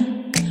நீதான்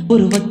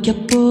ஒரு வைக்க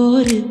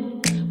போரு,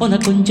 உன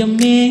கொஞ்சம்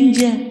மேஞ்ச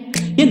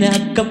என்ன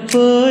அக்க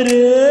போரு.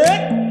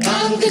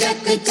 ஜாங்கு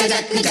ஜக்கு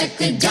சடக்கு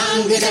ஜக்கு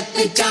ஜாங்கு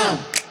ஜக்கு சாம்,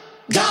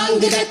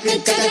 ஜாங்கு ஜக்கு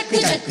சடக்கு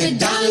ஜக்கு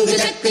ஜாங்கு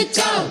ஜக்கு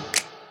சாம்,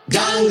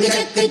 ஜாங்கு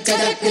ஜக்கு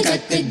சடக்கு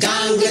ஜக்கு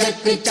ஜாங்கு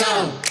ஜக்கு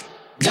சாம்,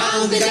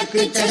 ஜாங்கு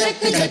ஜக்கு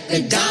சடக்கு ஜக்கு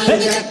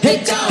ஜாங்கு ஜக்கு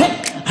சாம்.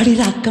 அடி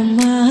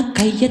ராக்கம்மா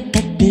கைய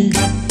தட்டு,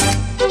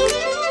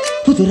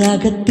 புது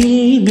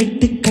ராகத்தில்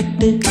மெட்டு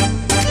கட்டு,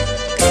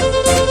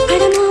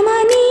 அட மாமா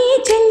நீ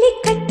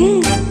ஜல்லிக்கட்டு,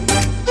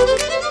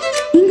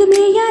 இங்க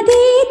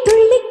மேயாதே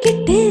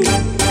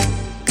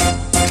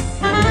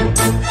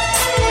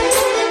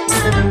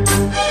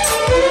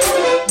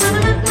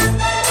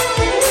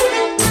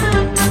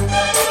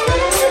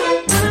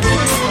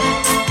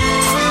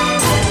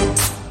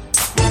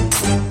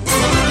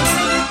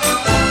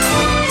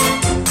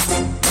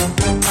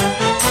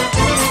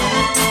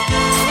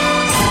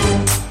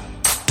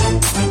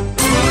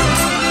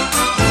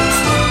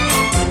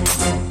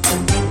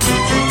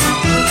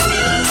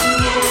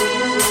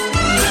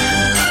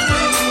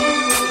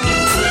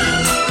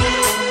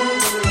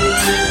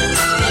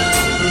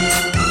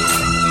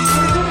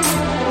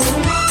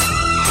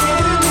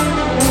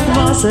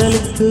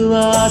வாசலுக்கு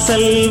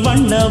வாசல்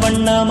வண்ண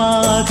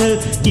வண்ணமாக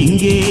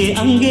இங்கே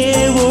அங்கே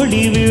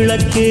ஒளி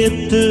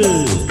விளக்கேத்து.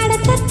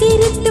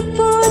 திருட்டு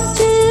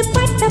போச்சு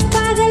பட்ட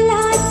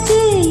பகலாச்சு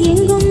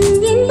எங்கும்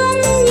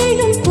இன்பம்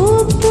எழும் பூ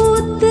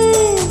பூத்து.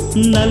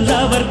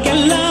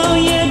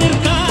 நல்லவர்க்கெல்லாம்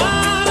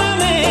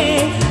எதிர்காலமே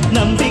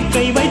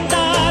நம்பிக்கை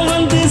வைத்தால்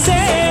வந்து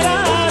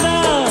சேராதா.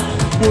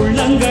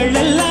 உள்ளங்கள்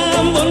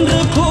எல்லாம்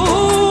ஒன்று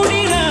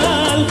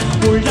கூடினால்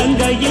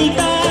உள்ளங்கையில்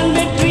தான்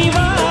வெற்றி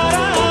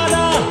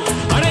வாராதா.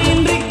 அட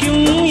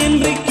இன்றைக்கும்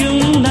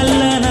என்றைக்கும்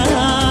நல்ல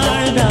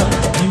நாள்தான்.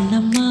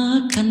 கண்ணம்மா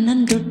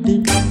கண்ணன் தொட்டு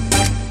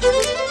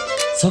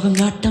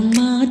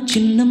சொகங்காட்டம்மா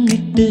சின்னம்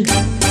விட்டு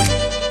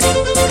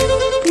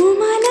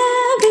பூமாலா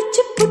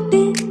வச்சு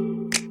புட்டு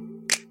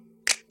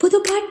புது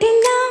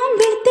பாட்டெல்லாம்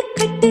வெளுத்து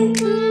கட்டு.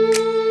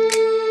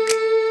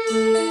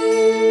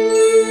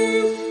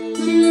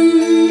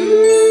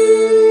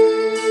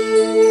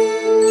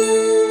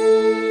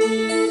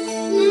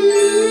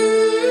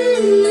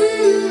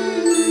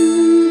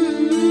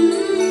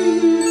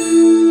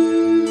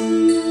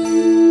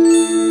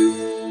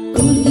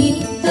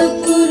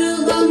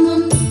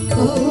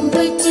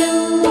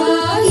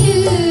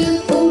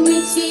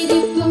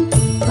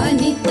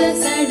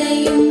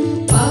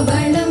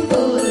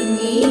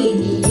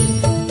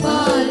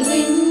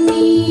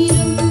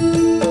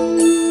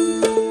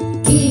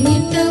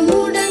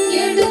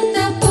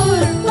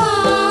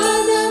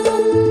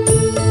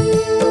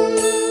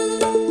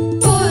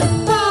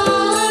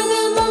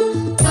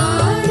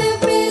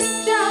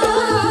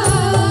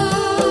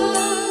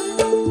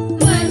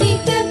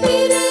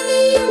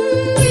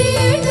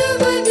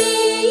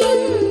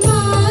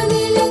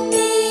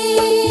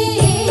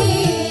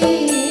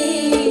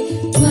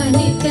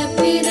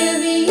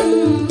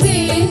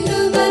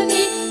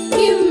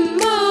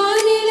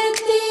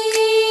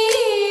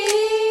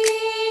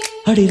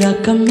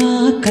 அடிராக்கம்மா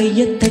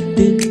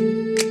கையத்தட்டு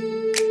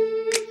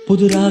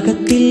புது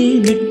ராகத்தில்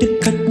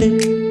மெட்டுக்கட்டு.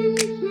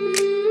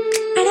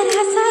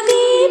 அடராசாவே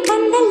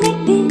பந்தல்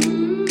நட்டு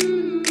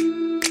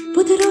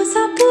புது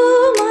ரோசா பூ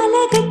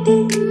மாலை கட்டு.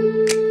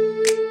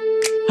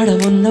 அட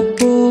ஒன்ன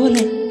போல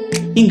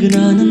இங்கு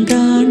நானும்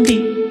தாண்டி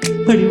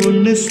படி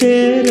ஒண்ணு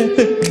சேர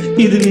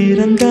இது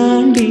நேரம்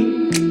தாண்டி.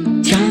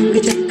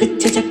 சாங்கு சக்கு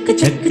சக்கு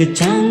சக்கு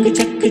சாங்கு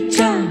சக்கு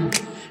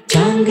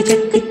சாங்கு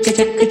சக்கு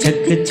சக்கு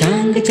சக்கு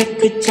சாங்கு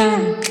சக்கு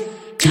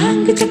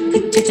சாங்கு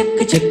சக்கு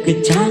சக்கு சக்கு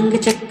சாங்கு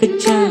சக்கு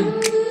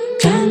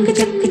சாங்கு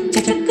சக்கு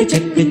சக்கு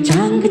சக்கு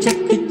சாங்கு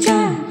சக்கு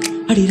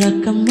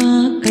அடிராக்கம்மா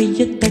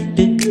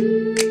கையத்தட்டு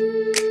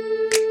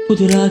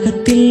புது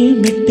ராகத்தில்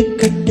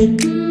மெட்டுக்கட்டு.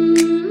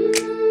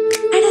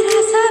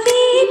 அடராசாவே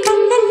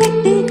பந்தல்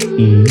நட்டு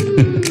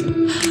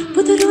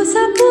புது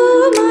ரோசா பூ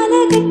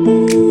மாலை கட்டு.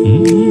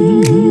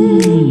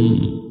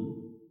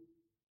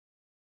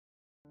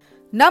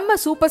 நம்ம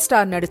சூப்பர்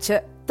ஸ்டார்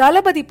நடிச்ச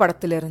தளபதி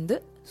படத்திலிருந்து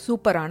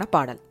சூப்பரான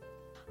பாடல்.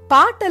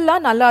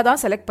 பாட்டெல்லாம் நல்லாதான்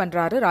செலக்ட்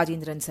பண்றாரு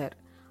ராஜேந்திரன் சார்.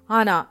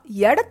 ஆனா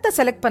இடத்த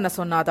செலக்ட் பண்ண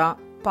சொன்னாதான்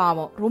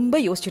பாவம் ரொம்ப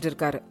யோசிச்சுட்டு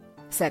இருக்காரு.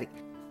 சரி,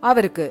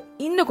 அவருக்கு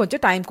இன்னும்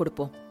கொஞ்சம் டைம்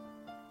கொடுப்போம்.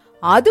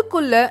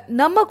 அதுக்குள்ள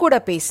நம்ம கூட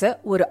பேச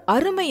ஒரு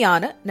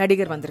அருமையான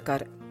நடிகர்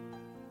வந்திருக்காரு.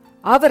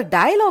 அவர்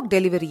டயலாக்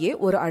டெலிவரியே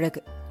ஒரு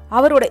அழகு.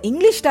 அவரோட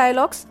இங்கிலீஷ்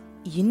டயலாக்ஸ்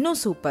இன்னும்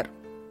சூப்பர்.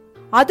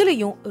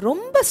 அதுலயும்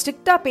ரொம்ப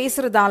ஸ்ட்ரிக்டா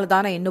பேசுறதால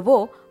தானே என்னவோ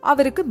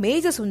அவருக்கு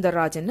மேஜர்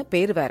சுந்தர்ராஜன்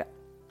பேர் வேற.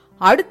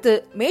 அடுத்து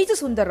மேஜர்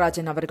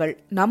சுந்தர்ராஜன் அவர்கள்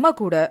நம்ம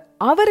கூட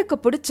அவருக்கு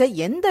பிடிச்ச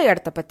எந்த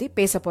இடத்த பத்தி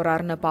பேச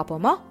போறாருன்னு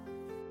பாப்போமா?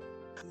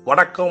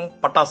 வணக்கம்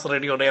பட்டாசு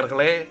ரேடியோ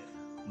நேயர்களே,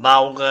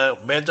 நான் உங்க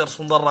மேஜர்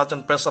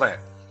சுந்தர்ராஜன் பேசுறேன்.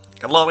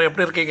 எல்லாரும்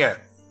எப்படி இருக்கீங்க?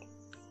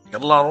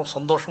 எல்லாரும்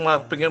சந்தோஷமா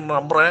இருப்பீங்கன்னு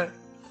நம்புறேன்.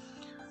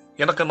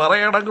 எனக்கு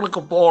நிறைய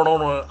இடங்களுக்கு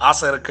போகணும்னு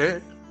ஆசை இருக்கு.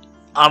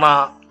 ஆனா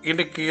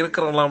இன்னைக்கு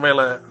இருக்கிற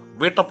நிலைமையில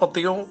வீட்டை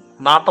பத்தியும்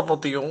நாட்டை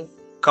பத்தியும்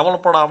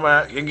கவலைப்படாம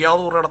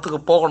எங்கேயாவது ஒரு இடத்துக்கு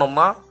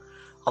போகணும்னா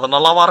அது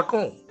நல்லாவா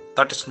இருக்கும்?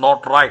 That is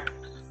not right.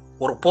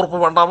 ஒரு பொறுப்பு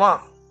வேண்டாமா?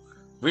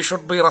 We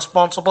should be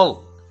responsible.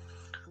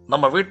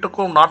 நம்ம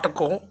வீட்டுக்கும்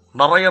நாட்டுக்கும்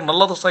நிறைய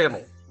நல்லது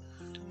செய்யணும்.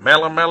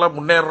 மேலே மேலே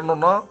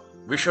முன்னேறணும்னா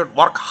வி ஷுட்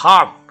ஒர்க்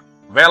ஹார்ட்.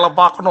 வேலை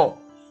பார்க்கணும்,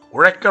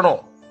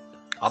 உழைக்கணும்.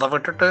 அதை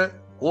விட்டுட்டு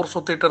ஊர்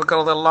சுற்றிட்டு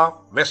இருக்கிறதெல்லாம்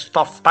வேஸ்ட்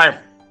ஆஃப் டைம்.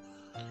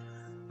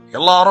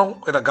 எல்லாரும்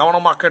இதை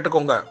கவனமாக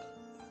கேட்டுக்கோங்க.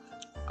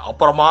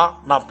 அப்புறமா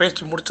நான்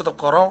பேசி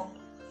முடிச்சதுக்கப்புறம்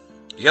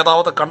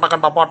ஏதாவது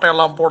கண்ட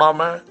பாட்டையெல்லாம்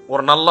போடாமல்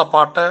ஒரு நல்ல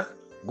பாட்டை,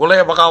 குலே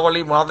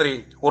பகாவலி மாதிரி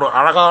ஒரு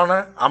அழகான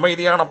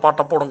அமைதியான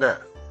பாட்டை போடுங்க.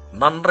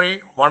 நன்றி,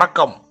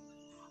 வணக்கம்.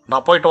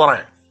 நான் போயிட்டு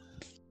வரேன்.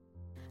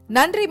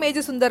 நன்றி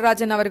மேஜர்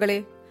சுந்தர்ராஜன் அவர்களே.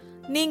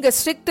 நீங்க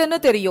ஸ்ட்ரிக்ட்னு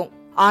தெரியும்,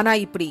 ஆனா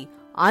இப்படி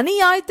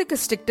அநியாயத்துக்கு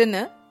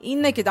ஸ்ட்ரிக்ட்னு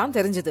இன்னைக்கு தான்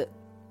தெரிஞ்சது.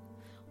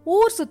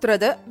 ஊர்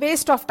சுத்துறத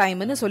வேஸ்ட் ஆஃப்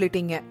டைம்னு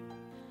சொல்லிட்டீங்க.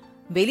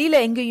 வெளியில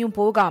எங்கேயும்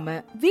போகாம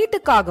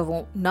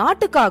வீட்டுக்காகவும்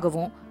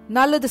நாட்டுக்காகவும்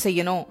நல்லது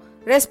செய்யணும்,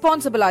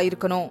 ரெஸ்பான்சிபிளா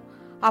இருக்கணும்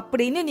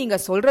அப்படின்னு நீங்க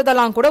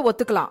சொல்றதெல்லாம் கூட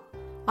ஒத்துக்கலாம்.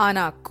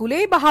 ஆனா குலே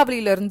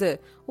பகாவலியில இருந்து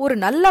ஒரு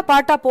நல்ல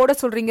பாட்டா போட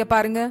சொல்றீங்க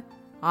பாருங்க,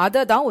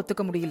 அத தான்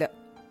ஒத்துக்க முடியல.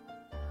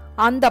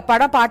 அந்த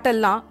பட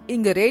பாட்டெல்லாம்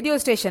இங்க ரேடியோ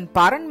ஸ்டேஷன்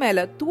பரன்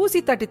மேல தூசி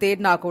தட்டி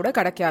தேடினா கூட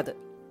கிடைக்காது.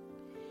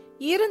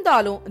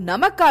 இருந்தாலும்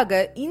நமக்காக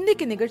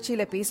இன்னைக்கு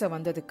நிகழ்ச்சியில பேச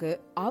வந்ததுக்கு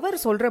அவர்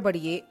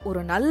சொல்றபடியே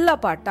ஒரு நல்ல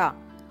பாட்டா,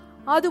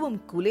 அதுவும்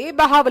குலே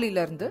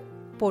பகாவலில இருந்து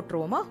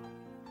போட்டுருவோமா?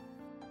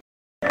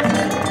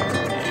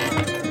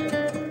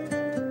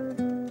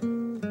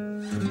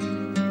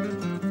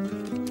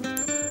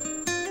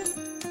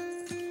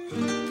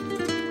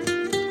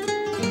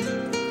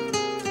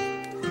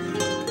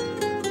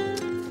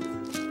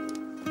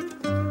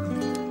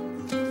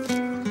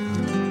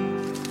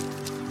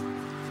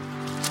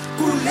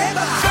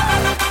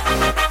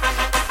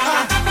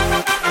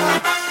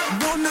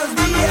 Buenos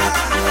días,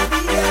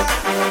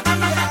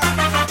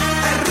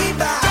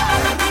 arriba,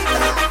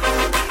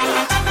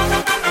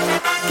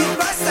 ¿qué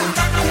pasa?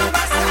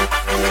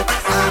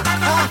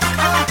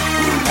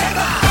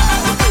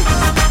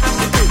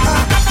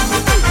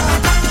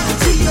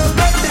 Chillo,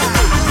 beta,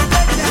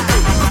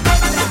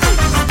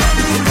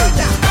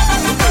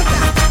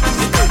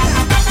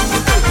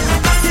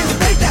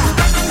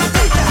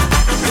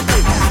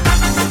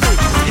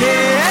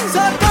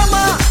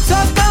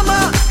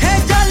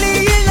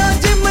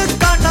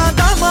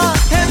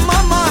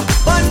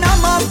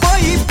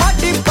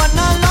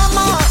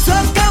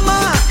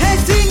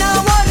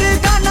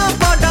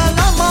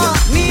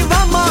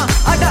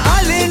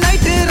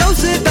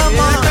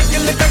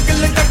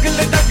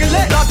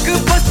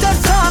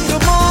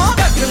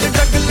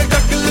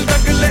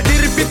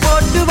 திருப்பி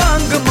போட்டு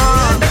வாங்குமா,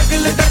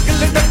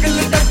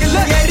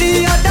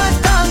 எரியாடா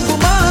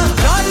தாங்குமா,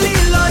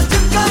 ஜாலியில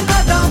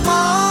சிக்கனதாமா.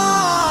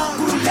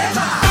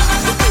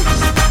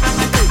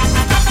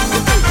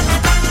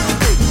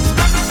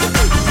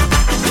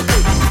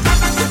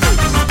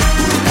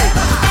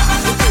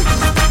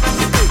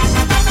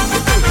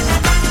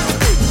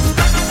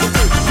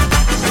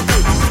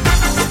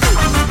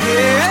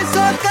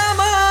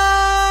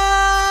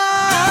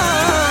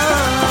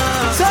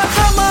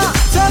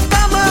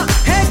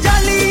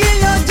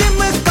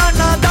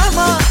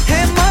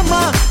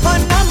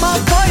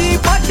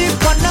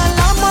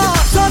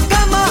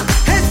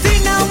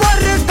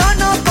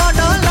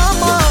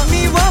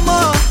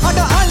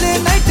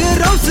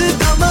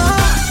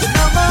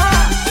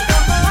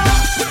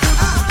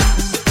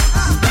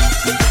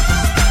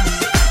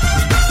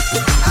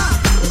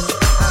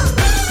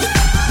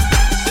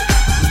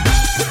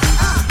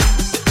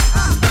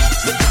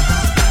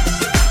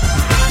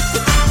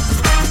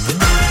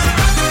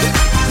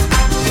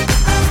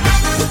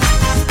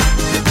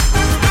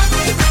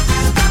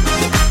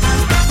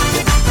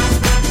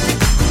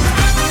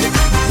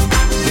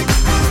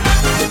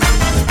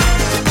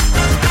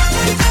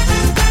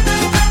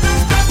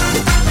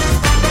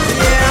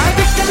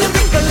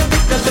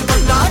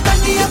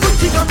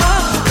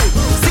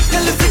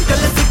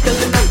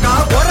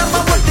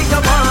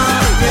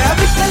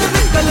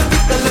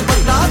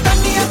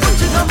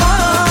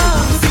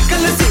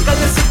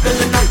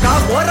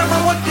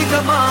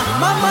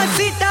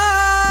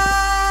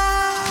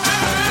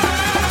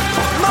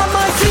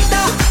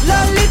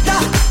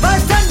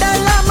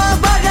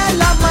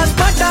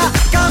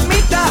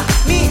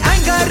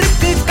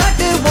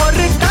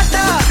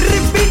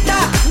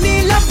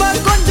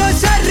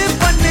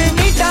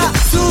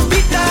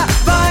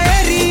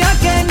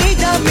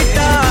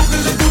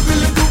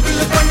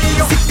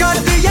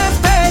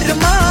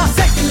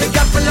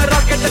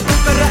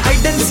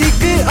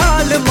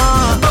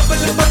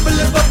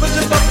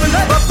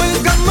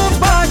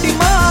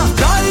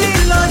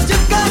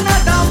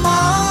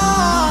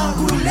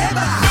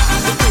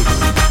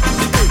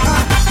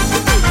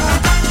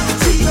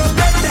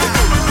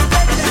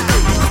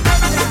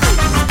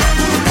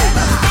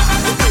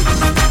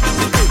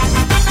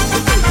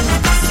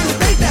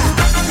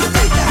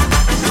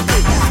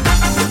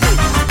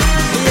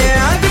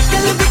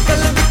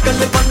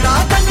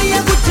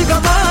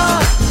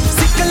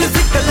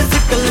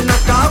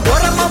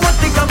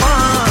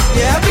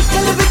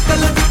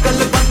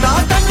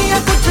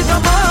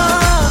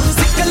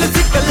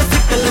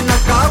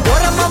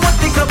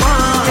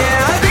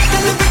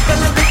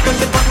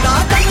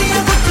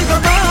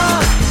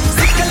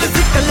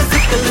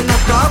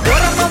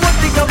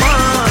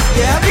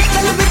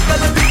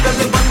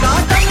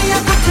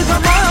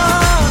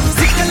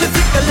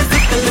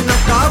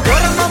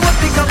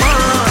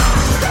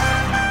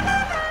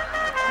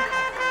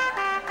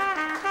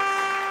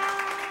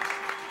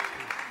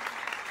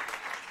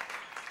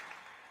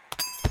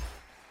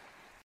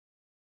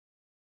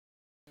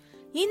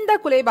 இந்த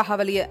குலே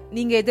பகாவலிய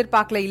நீங்க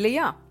எதிர்பார்க்கல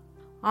இல்லையா?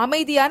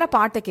 அமைதியான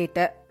பாட்டை கேட்ட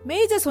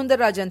மேஜர்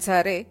சுந்தரராஜன்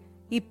சாரே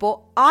இப்போ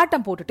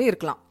ஆட்டம் போட்டுட்டு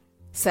இருக்கலாம்.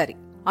 சரி,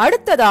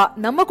 அடுத்ததா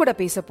நம்ம கூட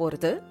பேச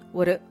போறது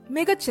ஒரு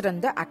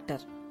மிகச்சிறந்த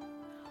ஆக்டர்.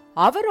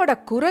 அவரோட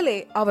குரலே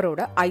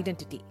அவரோட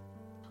ஐடென்டிட்டி.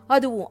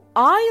 அதுவும்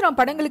 1000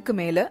 படங்களுக்கு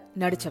மேல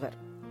நடிச்சவர்.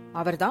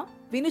 அவர்தான்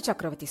வினு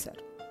சக்கரவர்த்தி சார்.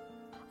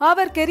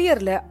 அவர்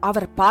கெரியர்ல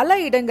அவர் பல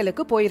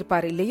இடங்களுக்கு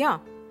போயிருப்பாரு இல்லையா?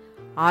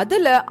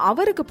 அதுல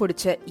அவருக்கு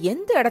பிடிச்ச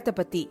எந்த இடத்தை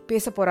பத்தி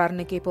பேச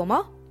போறாருன்னு கேப்போமா?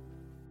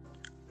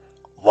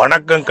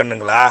 வணக்கம்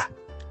கண்ணுங்களா,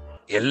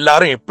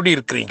 எல்லாரும் எப்படி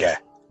இருக்கிறீங்க?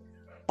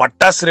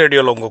 பட்டாசு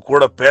ரேடியோல உங்க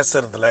கூட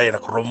பேசுறதுல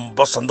எனக்கு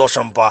ரொம்ப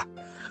சந்தோஷம்ப்பா.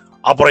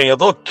 அப்புறம்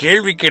ஏதோ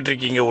கேள்வி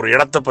கேட்டிருக்கீங்க ஒரு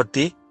இடத்த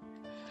பத்தி.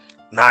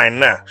 நான்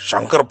என்ன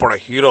சங்கர் பட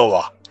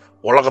ஹீரோவா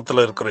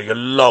உலகத்துல இருக்கிற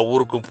எல்லா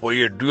ஊருக்கும்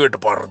போய் டியூட்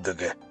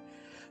பாடுறதுக்கு?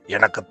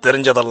 எனக்கு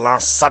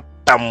தெரிஞ்சதெல்லாம்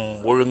சட்டம்,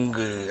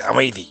 ஒழுங்கு,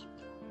 அமைதி.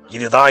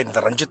 இதுதான் இந்த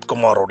ரஞ்சித்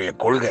குமாரோடைய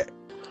கொள்கை.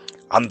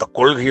 அந்த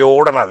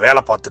கொள்கையோட நான்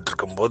வேலை பார்த்துட்டு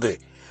இருக்கும்போது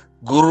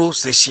குரு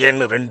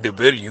சிஷ்யன்னு 2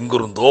 பேர்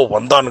எங்கிருந்தோ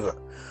வந்தானுங்க.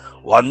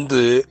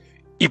 வந்து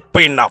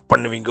இப்ப என்ன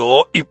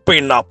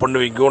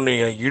பண்ணுவீங்கோன்னு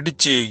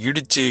இடிச்சு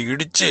இடிச்சு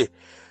இடிச்சு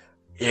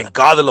என்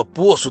காதுல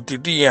பூவை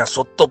சுத்திட்டு என்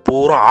சொத்தை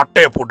பூரா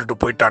ஆட்டைய போட்டுட்டு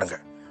போயிட்டானுங்க.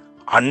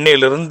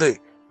 அன்னையிலிருந்து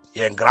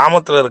என்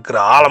கிராமத்துல இருக்கிற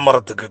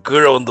ஆலமரத்துக்கு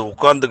கீழே வந்து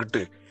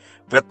உட்கார்ந்துக்கிட்டு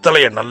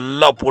வெத்தலைய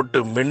நல்லா போட்டு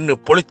மென்னு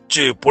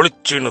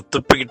பொழிச்சுன்னு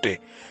துப்பிக்கிட்டு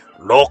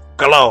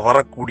லோக்கலா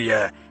வரக்கூடிய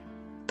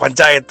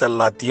பஞ்சாயத்து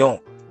எல்லாத்தையும்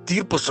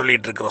தீர்ப்பு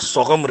சொல்லிட்டு இருக்கிற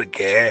சுகம்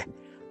இருக்கே,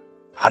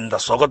 அந்த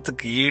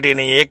சுகத்துக்கு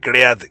ஈடினையே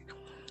கிடையாது.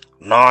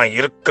 நான்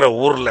இருக்கிற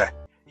ஊர்ல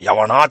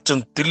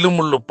எவனாச்சும்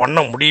தில்லுமுள்ளு பண்ண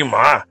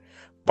முடியுமா?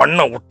 பண்ண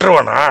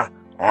உற்றுவனா?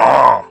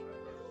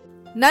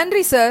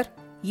 நன்றி சார்.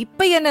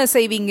 இப்ப என்ன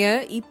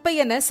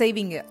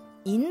செய்வீங்க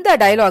இந்த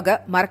டயலாக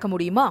மறக்க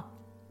முடியுமா?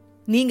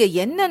 நீங்க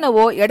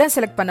என்னென்னவோ இடம்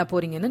செலக்ட் பண்ண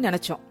போறீங்கன்னு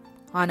நினைச்சோம்.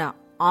 ஆனா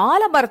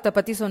ஆலமரத்தை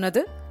பத்தி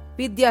சொன்னது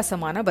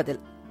வித்தியாசமான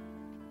பதில்.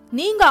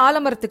 நீங்க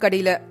ஆலமரத்துக்கு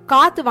அடியில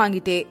காத்து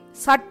வாங்கிட்டே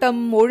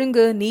சட்டம்,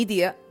 ஒழுங்கு,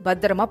 நீதிய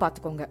பத்திரமா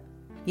பாத்துக்கோங்க.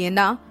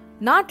 ஏன்னா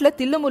நாட்டுல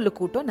தில்லுமுள்ளு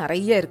கூட்டம்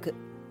நிறைய இருக்கு.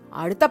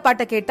 அடுத்த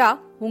பாட்டை கேட்டா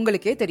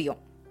உங்களுக்கே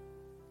தெரியும்.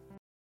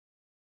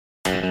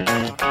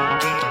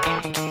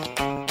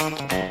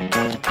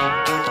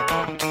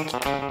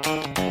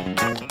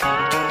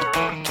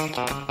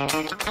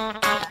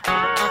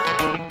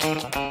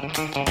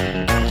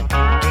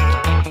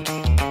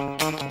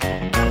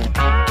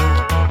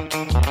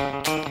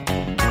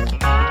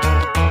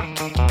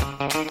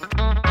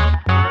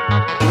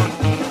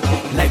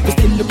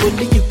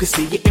 You can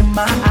see it in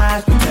my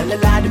eyes. We tell a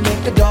lie to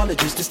make $1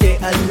 just to stay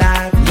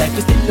alive. Life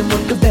is still a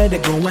little better,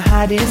 go and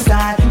hide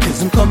inside.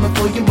 Cause I'm coming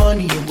for your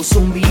money, it will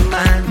soon be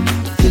mine.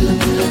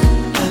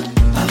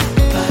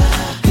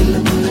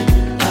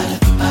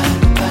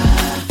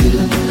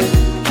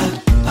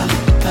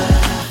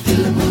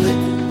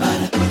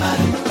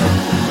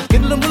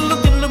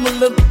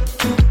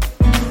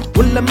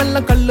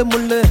 உள்ளமெல்லாம் கல்லு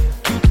முள்ளு,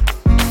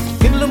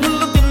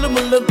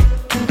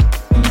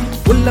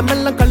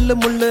 உள்ளமெல்லாம் கல்லு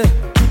முள்ளு.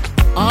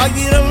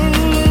 1000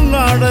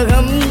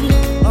 நாடகம்,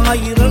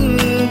 1000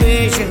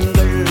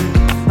 வேஷங்கள்,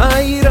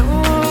 1000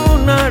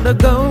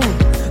 நாடகம்,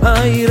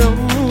 1000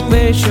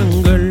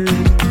 வேஷங்கள்.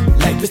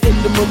 Life is still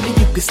a movie,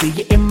 you can see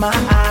it in my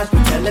eyes. We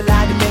tell a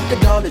lie to make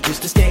 $1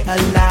 just to stay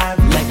alive.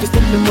 Life is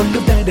still a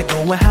movie, better go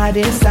and hide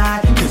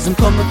inside. Cause I'm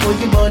coming for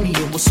your money,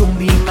 it will soon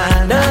be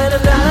mine. Na na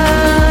na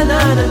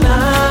na na na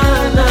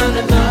na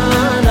na na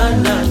na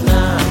na na.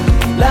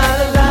 La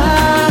la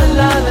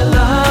la la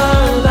la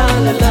la la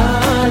la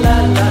la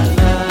la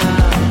la.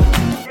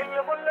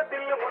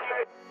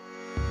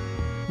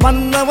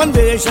 மன்னவன்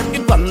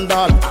வேஷத்தில்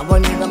வந்தால்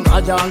அவனிடம்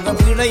ராஜாங்கம்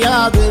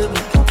கிடையாது.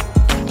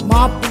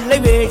 மாப்பிள்ளை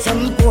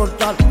வேஷம்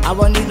போட்டால்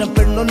அவனிடம்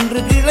பெண்ணொன்று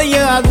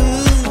கிடையாது.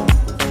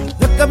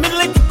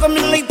 வெக்கமில்லை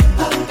துக்கமில்லை,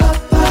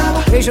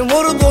 வேஷம்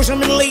ஒரு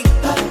தோஷமில்லை.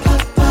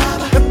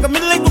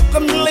 வெக்கமில்லை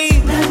துக்கமில்லை,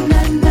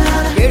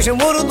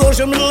 வேஷம் ஒரு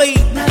தோஷமில்லை.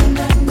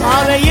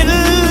 காலையில்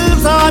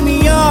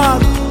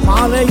சாமியார்,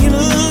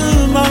 மாலையில்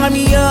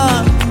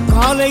மாமியார்.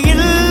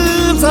 காலையில்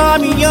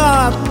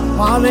சாமியார்,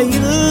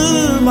 மாலையில்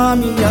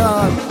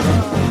மாமியார்.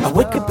 I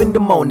wake up in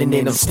the morning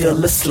and I'm still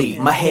asleep.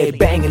 My head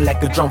banging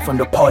like a drum from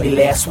the party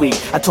last week.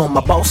 I told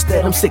my boss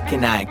that I'm sick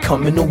and I ain't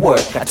coming to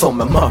work. I told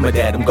my mama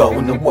that I'm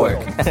going to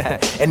work.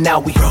 And now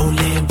we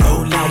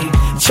rolling,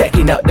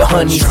 checking out the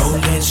honey.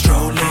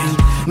 Strolling.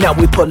 Now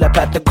we pull up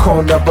at the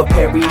corner of a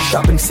Perry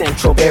shopping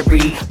central,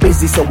 very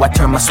busy, so I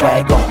turn my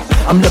swag on.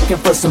 I'm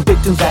looking for some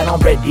victims that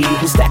I'm ready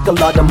to stack a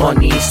lot of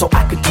money so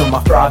I could turn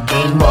my frog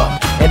game up.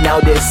 And now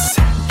this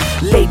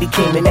lady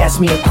came and asked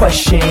me a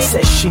question.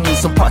 Says she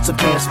needs some pots of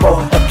pans for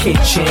her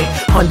kitchen.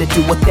 100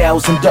 to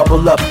 1,000,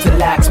 double up to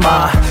lax. My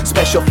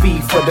special fee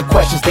for the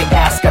questions they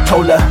ask. I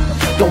told her,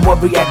 don't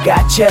worry, I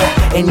got ya.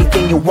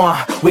 Anything you want,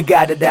 we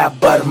got it out,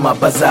 but my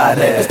bazaar.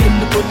 It's in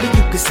the movie,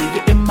 you can see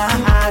it in my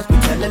eyes. We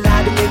tell a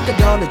lie to make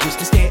 $1 just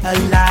to stay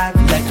alive.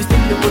 Life is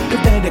still a little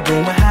better, go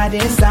and hide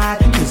inside.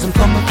 Cause I'm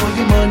coming for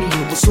your money,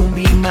 it will soon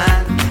be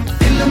mine.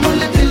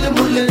 Tillamulla,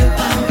 tillamulla,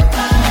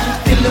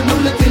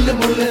 tillamulla,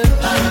 tillamulla.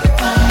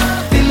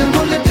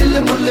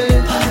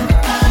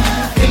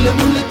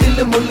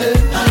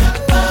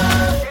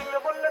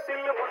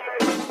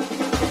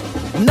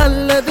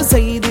 நல்லது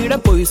செய்திட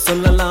பொய்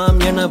சொல்லலாம்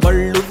என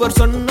வள்ளுவர்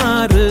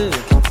சொன்னாரு.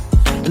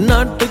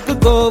 நாட்டுக்கு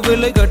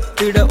கோவிலை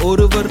கட்டிட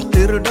ஒருவர்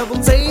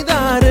திருடவும்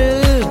செய்தாரு.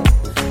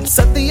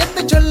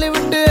 சத்தியத்தை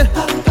சொல்லிவிட்டு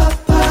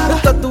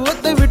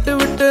தத்துவத்தை விட்டு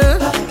விட்டு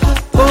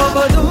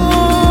போவதும்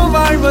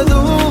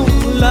வாழ்வதும்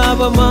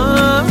லாபமா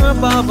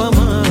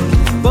பாபமா?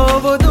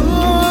 போவதும்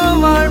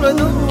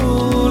வாழ்வதும்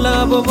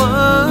லாபமா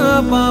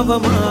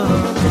பாவமா?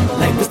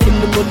 Life is still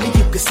a movie,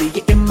 you can see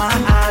it in my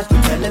eyes. We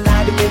tell a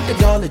lie to make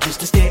 $1 just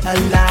to stay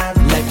alive.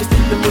 Life is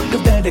still look, you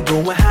better go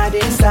and hide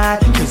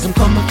inside. Cause I'm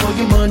coming for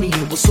your money,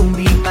 it will soon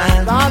be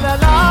mine. La la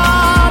la,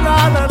 la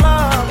la la,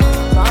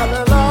 la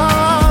la la,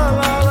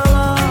 la la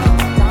la,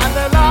 la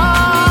la la,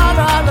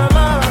 la la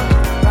la,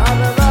 la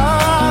la la,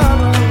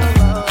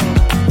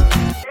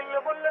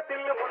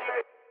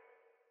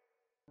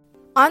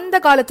 அந்த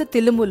காலத்து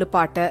தில்லுமுல்லு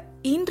பாட்டை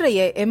இன்றைய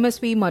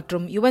MSV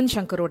மற்றும் யுவன்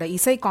சங்கரோட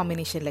இசை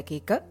காம்பினேஷன்ல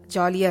கேட்க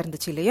ஜாலியா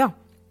இருந்துச்சு இல்லையா?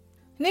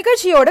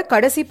 நிகழ்ச்சியோட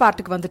கடைசி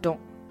பார்ட்டுக்கு வந்துட்டோம்.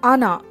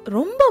 ஆனா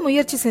ரொம்ப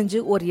முயற்சி செஞ்சு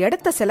ஒரு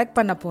இடத்த செலக்ட்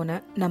பண்ண போன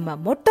நம்ம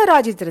மொட்டை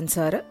ராஜேந்திரன்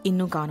சார்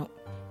இன்னும் காணோம்.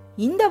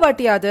 இந்த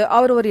வாட்டியாவது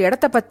அவர் ஒரு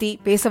இடத்த பத்தி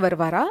பேச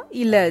வருவாரா,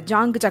 இல்ல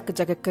ஜாங்கு ஜக்கு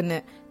ஜக்குன்னு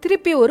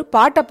திருப்பி ஒரு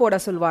பாட்டை போட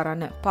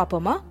சொல்வாரான்னு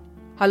பாப்போமா?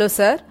 ஹலோ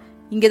சார்,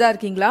 இங்கதான்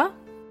இருக்கீங்களா?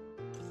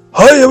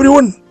 Hi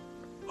everyone,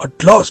 at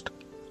last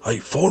I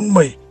found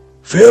my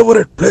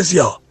favorite place.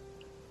 யா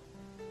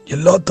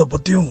எல்லாத்த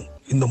பத்தியும்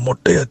இந்த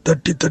மொட்டைய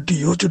தட்டி தட்டி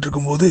யோசிச்சுட்டு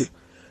இருக்கும்போது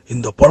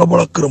இந்த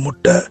பளபளக்கிற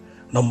முட்டை,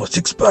 நம்ம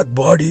 6 பேக்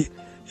பாடி,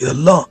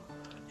 இதெல்லாம்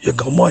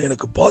எங்க அம்மா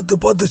எனக்கு பார்த்து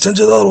பார்த்து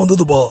செஞ்சதா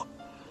வந்ததுப்பா.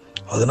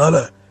 அதனால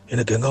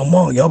எனக்கு எங்க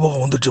அம்மா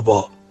ஞாபகம் வந்துச்சுப்பா.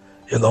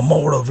 எங்க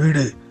அம்மாவோட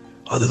வீடு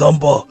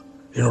அதுதான்ப்பா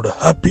என்னோட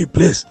ஹாப்பி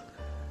பிளேஸ்.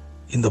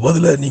 இந்த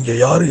பதில நீங்க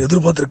யாரும்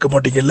எதிர்பார்த்திருக்க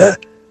மாட்டீங்கல்ல.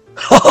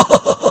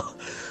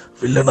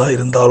 வில்லனா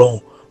இருந்தாலும்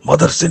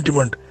மதர்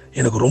சென்டிமெண்ட்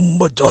எனக்கு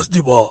ரொம்ப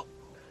ஜாஸ்திப்பா.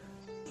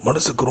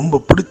 மனசுக்கு ரொம்ப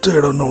பிடிச்ச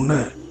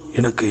இடம்னு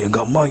எனக்கு எங்க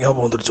அம்மா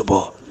ஞாபகம்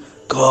வந்துடுச்சுப்பா.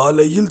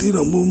 காலையில்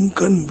தினமும்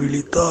கண்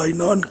விழித்தாய்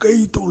நான் கை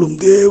தொழும்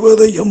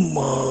தேவதை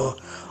அம்மா,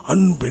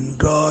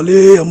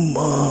 அன்பென்றாலே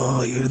அம்மா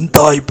என்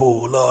தாய்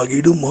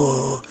போலாகிடுமா.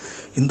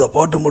 இந்த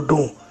பாட்டு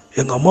மட்டும்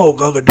எங்க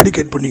அம்மாவுக்காக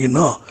டெடிகேட்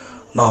பண்ணீங்கன்னா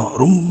நான்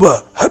ரொம்ப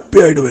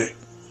ஹாப்பி ஆயிடுவேன்.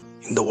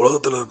 இந்த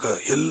உலகத்துல இருக்க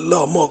எல்லா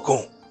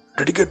அம்மாவுக்கும்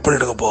டெடிகேட்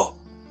பண்ணிடுங்கப்பா.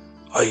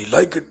 I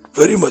like it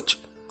very much.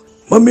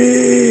 Mummy,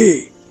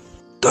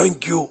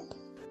 thank you.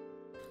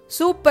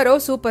 சூப்பரோ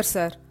சூப்பர்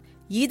சார்.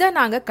 இத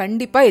நாங்க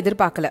கண்டிப்பா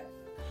எதிர்பார்க்கல.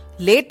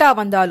 லேட்டா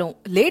வந்தாலும்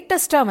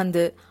லேட்டஸ்டா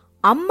வந்து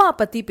அம்மா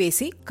பத்தி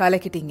பேசி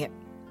கலக்கிட்டீங்க.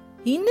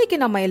 இன்னைக்கு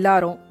நம்ம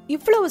எல்லாரும்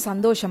இவ்வளவு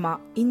சந்தோஷமா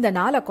இந்த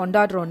நாளை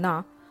கொண்டாடுறோம்னா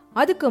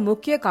அதுக்கு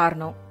முக்கிய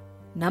காரணம்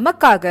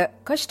நமக்காக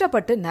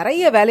கஷ்டப்பட்டு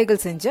நிறைய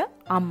வேலைகள் செஞ்ச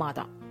அம்மா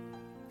தான்.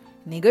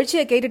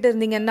 நிகழ்ச்சியை கேட்டுட்டு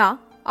இருந்தீங்கன்னா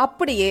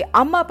அப்படியே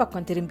அம்மா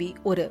பக்கம் திரும்பி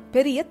ஒரு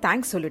பெரிய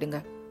தேங்க்ஸ் சொல்லிடுங்க.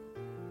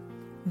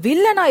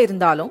 வில்லனா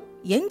இருந்தாலும்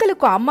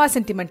எங்களுக்கும் அம்மா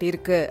சென்டிமெண்ட்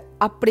இருக்கு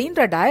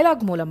அப்படின்ற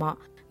டயலாக் மூலமா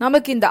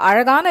நமக்கு இந்த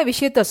அழகான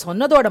விஷயத்த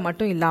சொன்னதோட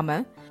மட்டும் இல்லாம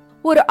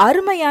ஒரு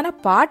அருமையான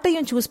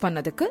பாட்டையும் சூஸ்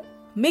பண்ணதுக்கு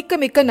மிக்க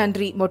மிக்க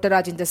நன்றி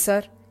மொட்டராஜேந்தர்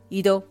சார்.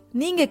 இதோ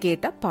நீங்க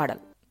கேட்ட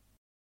பாடல்.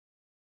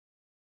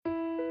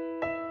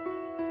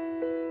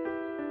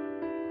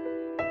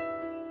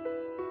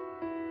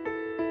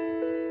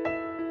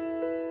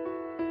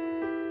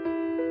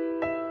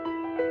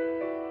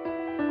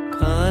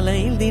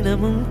 காலையில்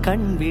தினமும்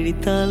கண்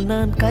விழித்தால்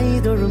நான்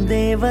கைதொழும்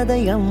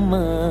தேவதை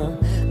அம்மா,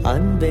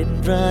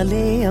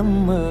 அன்பென்றாலே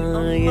அம்மா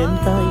என்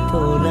தாய்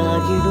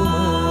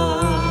போலாகிடுமா.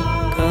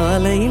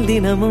 காலையில்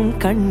தினமும்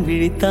கண்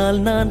விழித்தால்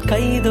நான்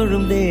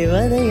கைதொழும்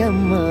தேவதை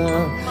அம்மா,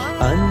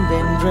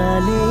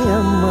 அன்பென்றாலே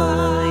அம்மா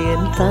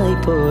என்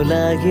தாய்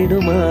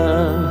போலாகிடுமா.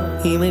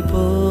 இமை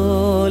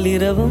போல்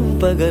இரவும்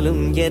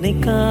பகலும் என்னை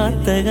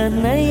காத்த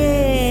கண்ணையே,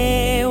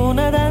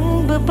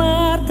 உனதன்பு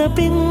பார்த்த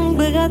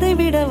பின்பு அதை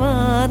விட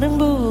வானம்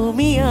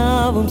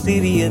பூமியாவும்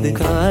சிறியது.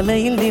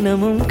 காலையில்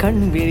தினமும்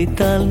கண்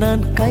விழித்தால்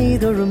நான்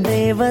கைதொழும்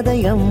தேவதை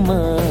அம்மா,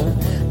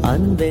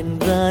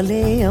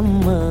 அன்பென்றாலே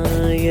அம்மா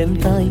என்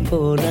தாய்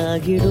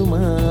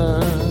போலாகிடுமா.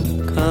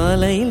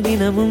 காலையில்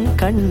தினமும்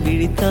கண்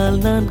விழித்தால்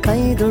நான்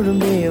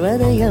கைதொழும்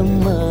தேவதை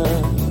அம்மா,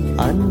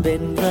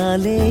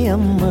 அன்பென்றாலே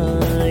அம்மா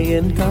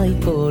என் தாய்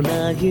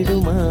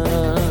போலாகிடுமா.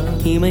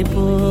 இமை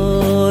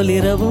போல்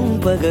இரவும்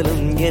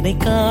பகலும் என்னை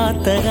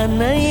காத்த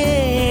கண்ணையே,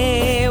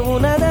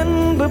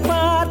 உனதன்பு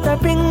பார்த்த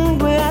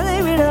பின்பு அதை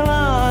விட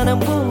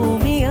வானம்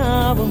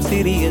பூமியாவும்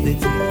சிறியது.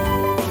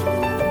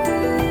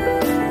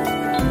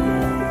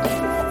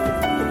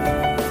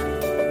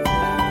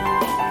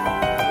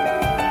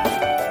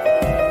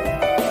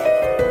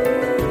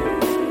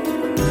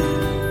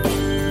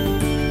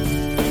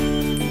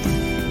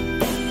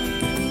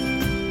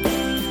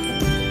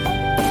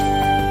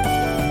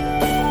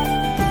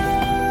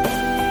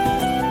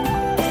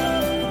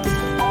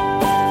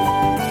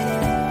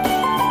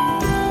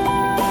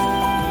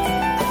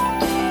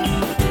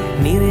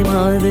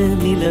 நிறைமாத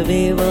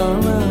நிலவே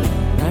வாவா,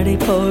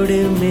 நடைபோடு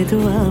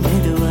மெதுவா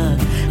மெதுவா,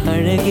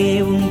 அழகே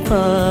உன்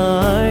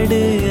பாடு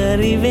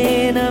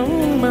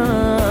அறிவேனம்மா.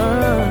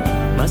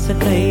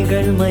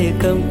 மசக்கைகள்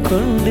மயக்கம்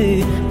கொண்டு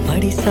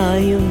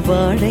படிசாயும்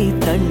வாழை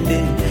தண்டு,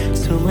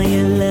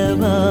 சுமையல்ல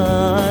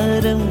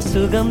வாரம்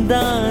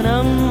சுகம்தான்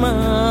அம்மா.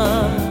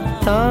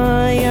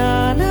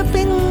 தாயான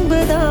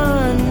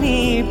பின்புதான் நீ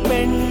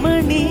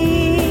பெண்மணி,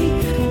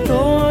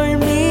 தோள்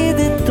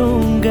மீது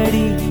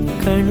தூங்கடி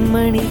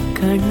கண்மணி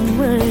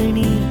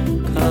கண்மணி.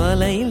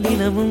 காலையில்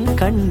தினமும்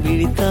கண்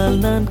விழித்தால்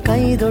நான்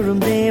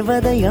கைதொழும்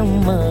தேவதை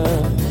அம்மா,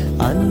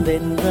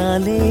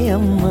 அன்பென்றாலே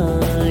அம்மா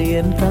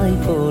என் தாய்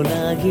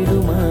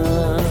போலாகிடுமா.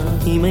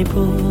 இமை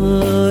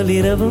போல்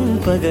இரவும்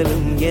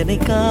பகலும் என்னை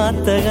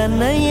காத்த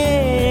கண்ணையே,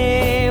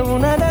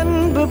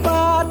 உனதன்பு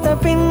பார்த்த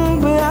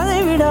பின்பு அதை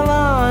விட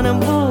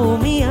வானம்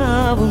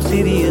பூமியாவும்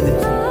சிறியது.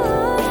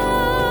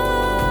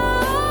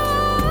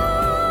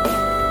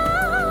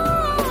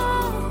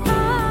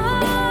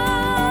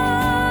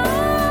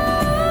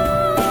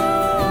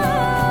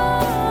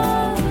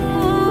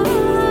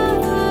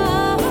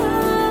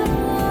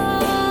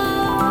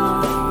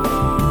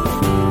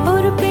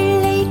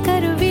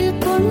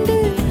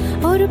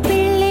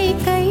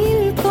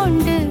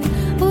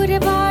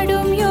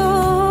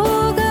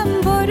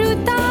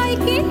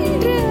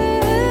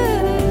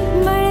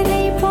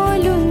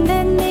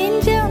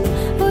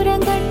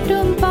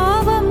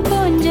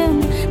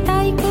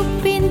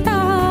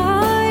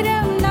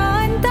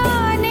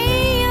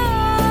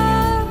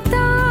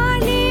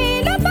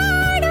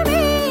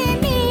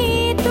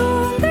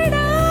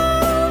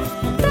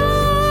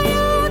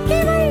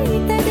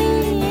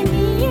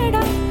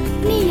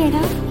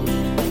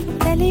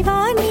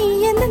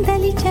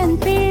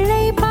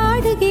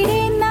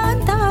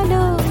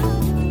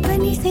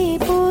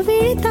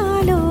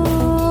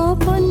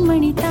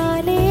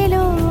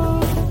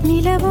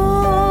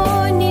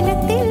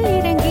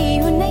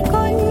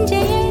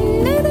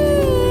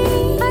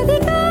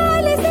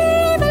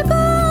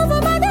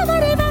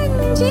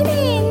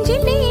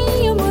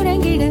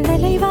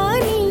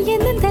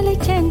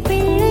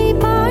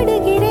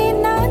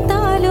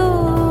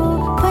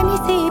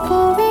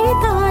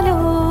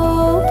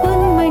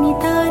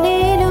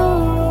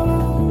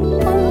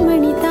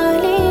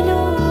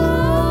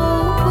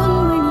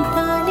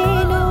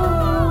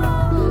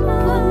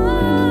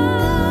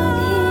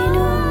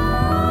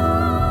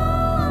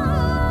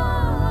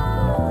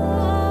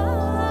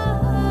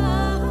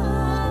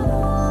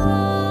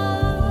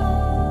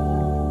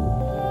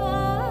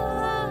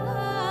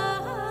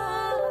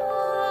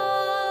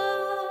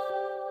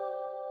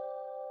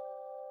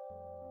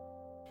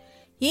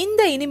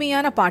 இந்த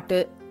இனிமையான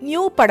பாட்டு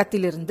நியூ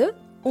படத்திலிருந்து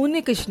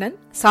உன்னிகிருஷ்ணன்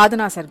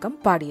சாதனா சர்க்கம்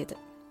பாடியது.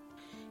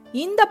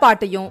 இந்த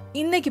பாட்டையும்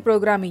இன்னைக்கு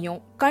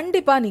ப்ரோக்ராமையும்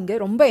கண்டிப்பா நீங்க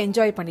ரொம்ப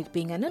என்ஜாய்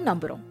பண்ணிருப்பீங்கன்னு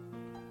நம்புறோம்.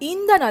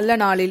 இந்த நல்ல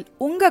நாளில்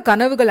உங்க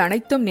கனவுகள்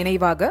அனைத்தும்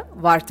நினைவாக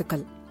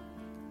வாழ்த்துக்கள்.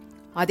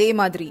 அதே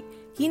மாதிரி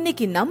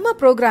இன்னைக்கு நம்ம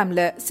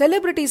ப்ரோக்ராம்ல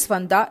செலிபிரிட்டிஸ்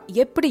வந்தா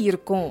எப்படி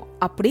இருக்கும்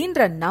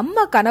அப்படின்ற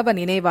நம்ம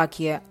கனவை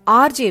நினைவாக்கிய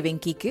ஆர்ஜே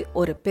வெங்கிக்கு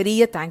ஒரு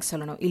பெரிய தேங்க்ஸ்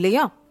சொல்லணும்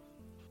இல்லையா?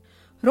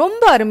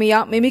 ரொம்ப அருமையா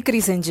மிமிக்ரி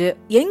செஞ்சு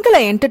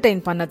எங்களை என்டர்டெயின்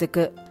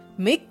பண்ணதுக்கு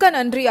மிக்க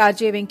நன்றி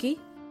ஆர்ஜே வெங்கி.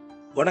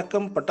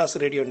 வணக்கம் பட்டாசு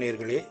ரேடியோ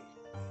நேயர்களே,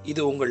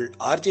 இது உங்கள்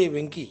ஆர்ஜே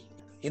வெங்கி.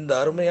 இந்த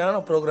அருமையான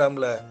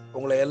ப்ரோக்ராம்ல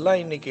உங்களை எல்லாம்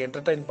இன்னைக்கு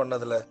என்டர்டெயின்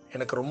பண்ணதுல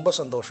எனக்கு ரொம்ப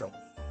சந்தோஷம்.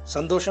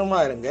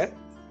 சந்தோஷமா இருங்க.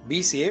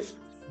 Be safe,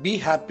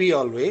 be happy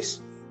always.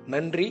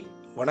 நன்றி,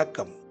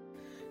 வணக்கம்.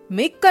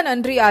 மிக்க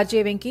நன்றி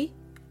RJ Venky.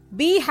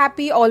 Be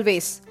happy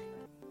always.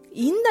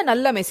 இந்த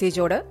நல்ல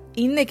மெசேஜோட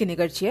இன்னைக்கு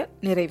நிகழ்ச்சியை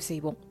நிறைவு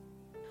செய்வோம்.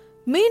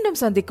 மீண்டும்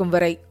சந்திக்கும்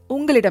வரை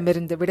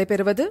உங்களிடமிருந்து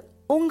விடைபெறுவது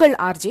உங்கள்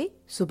ஆர்ஜே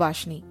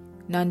சுபாஷினி.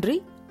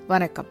 நன்றி,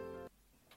 வணக்கம்.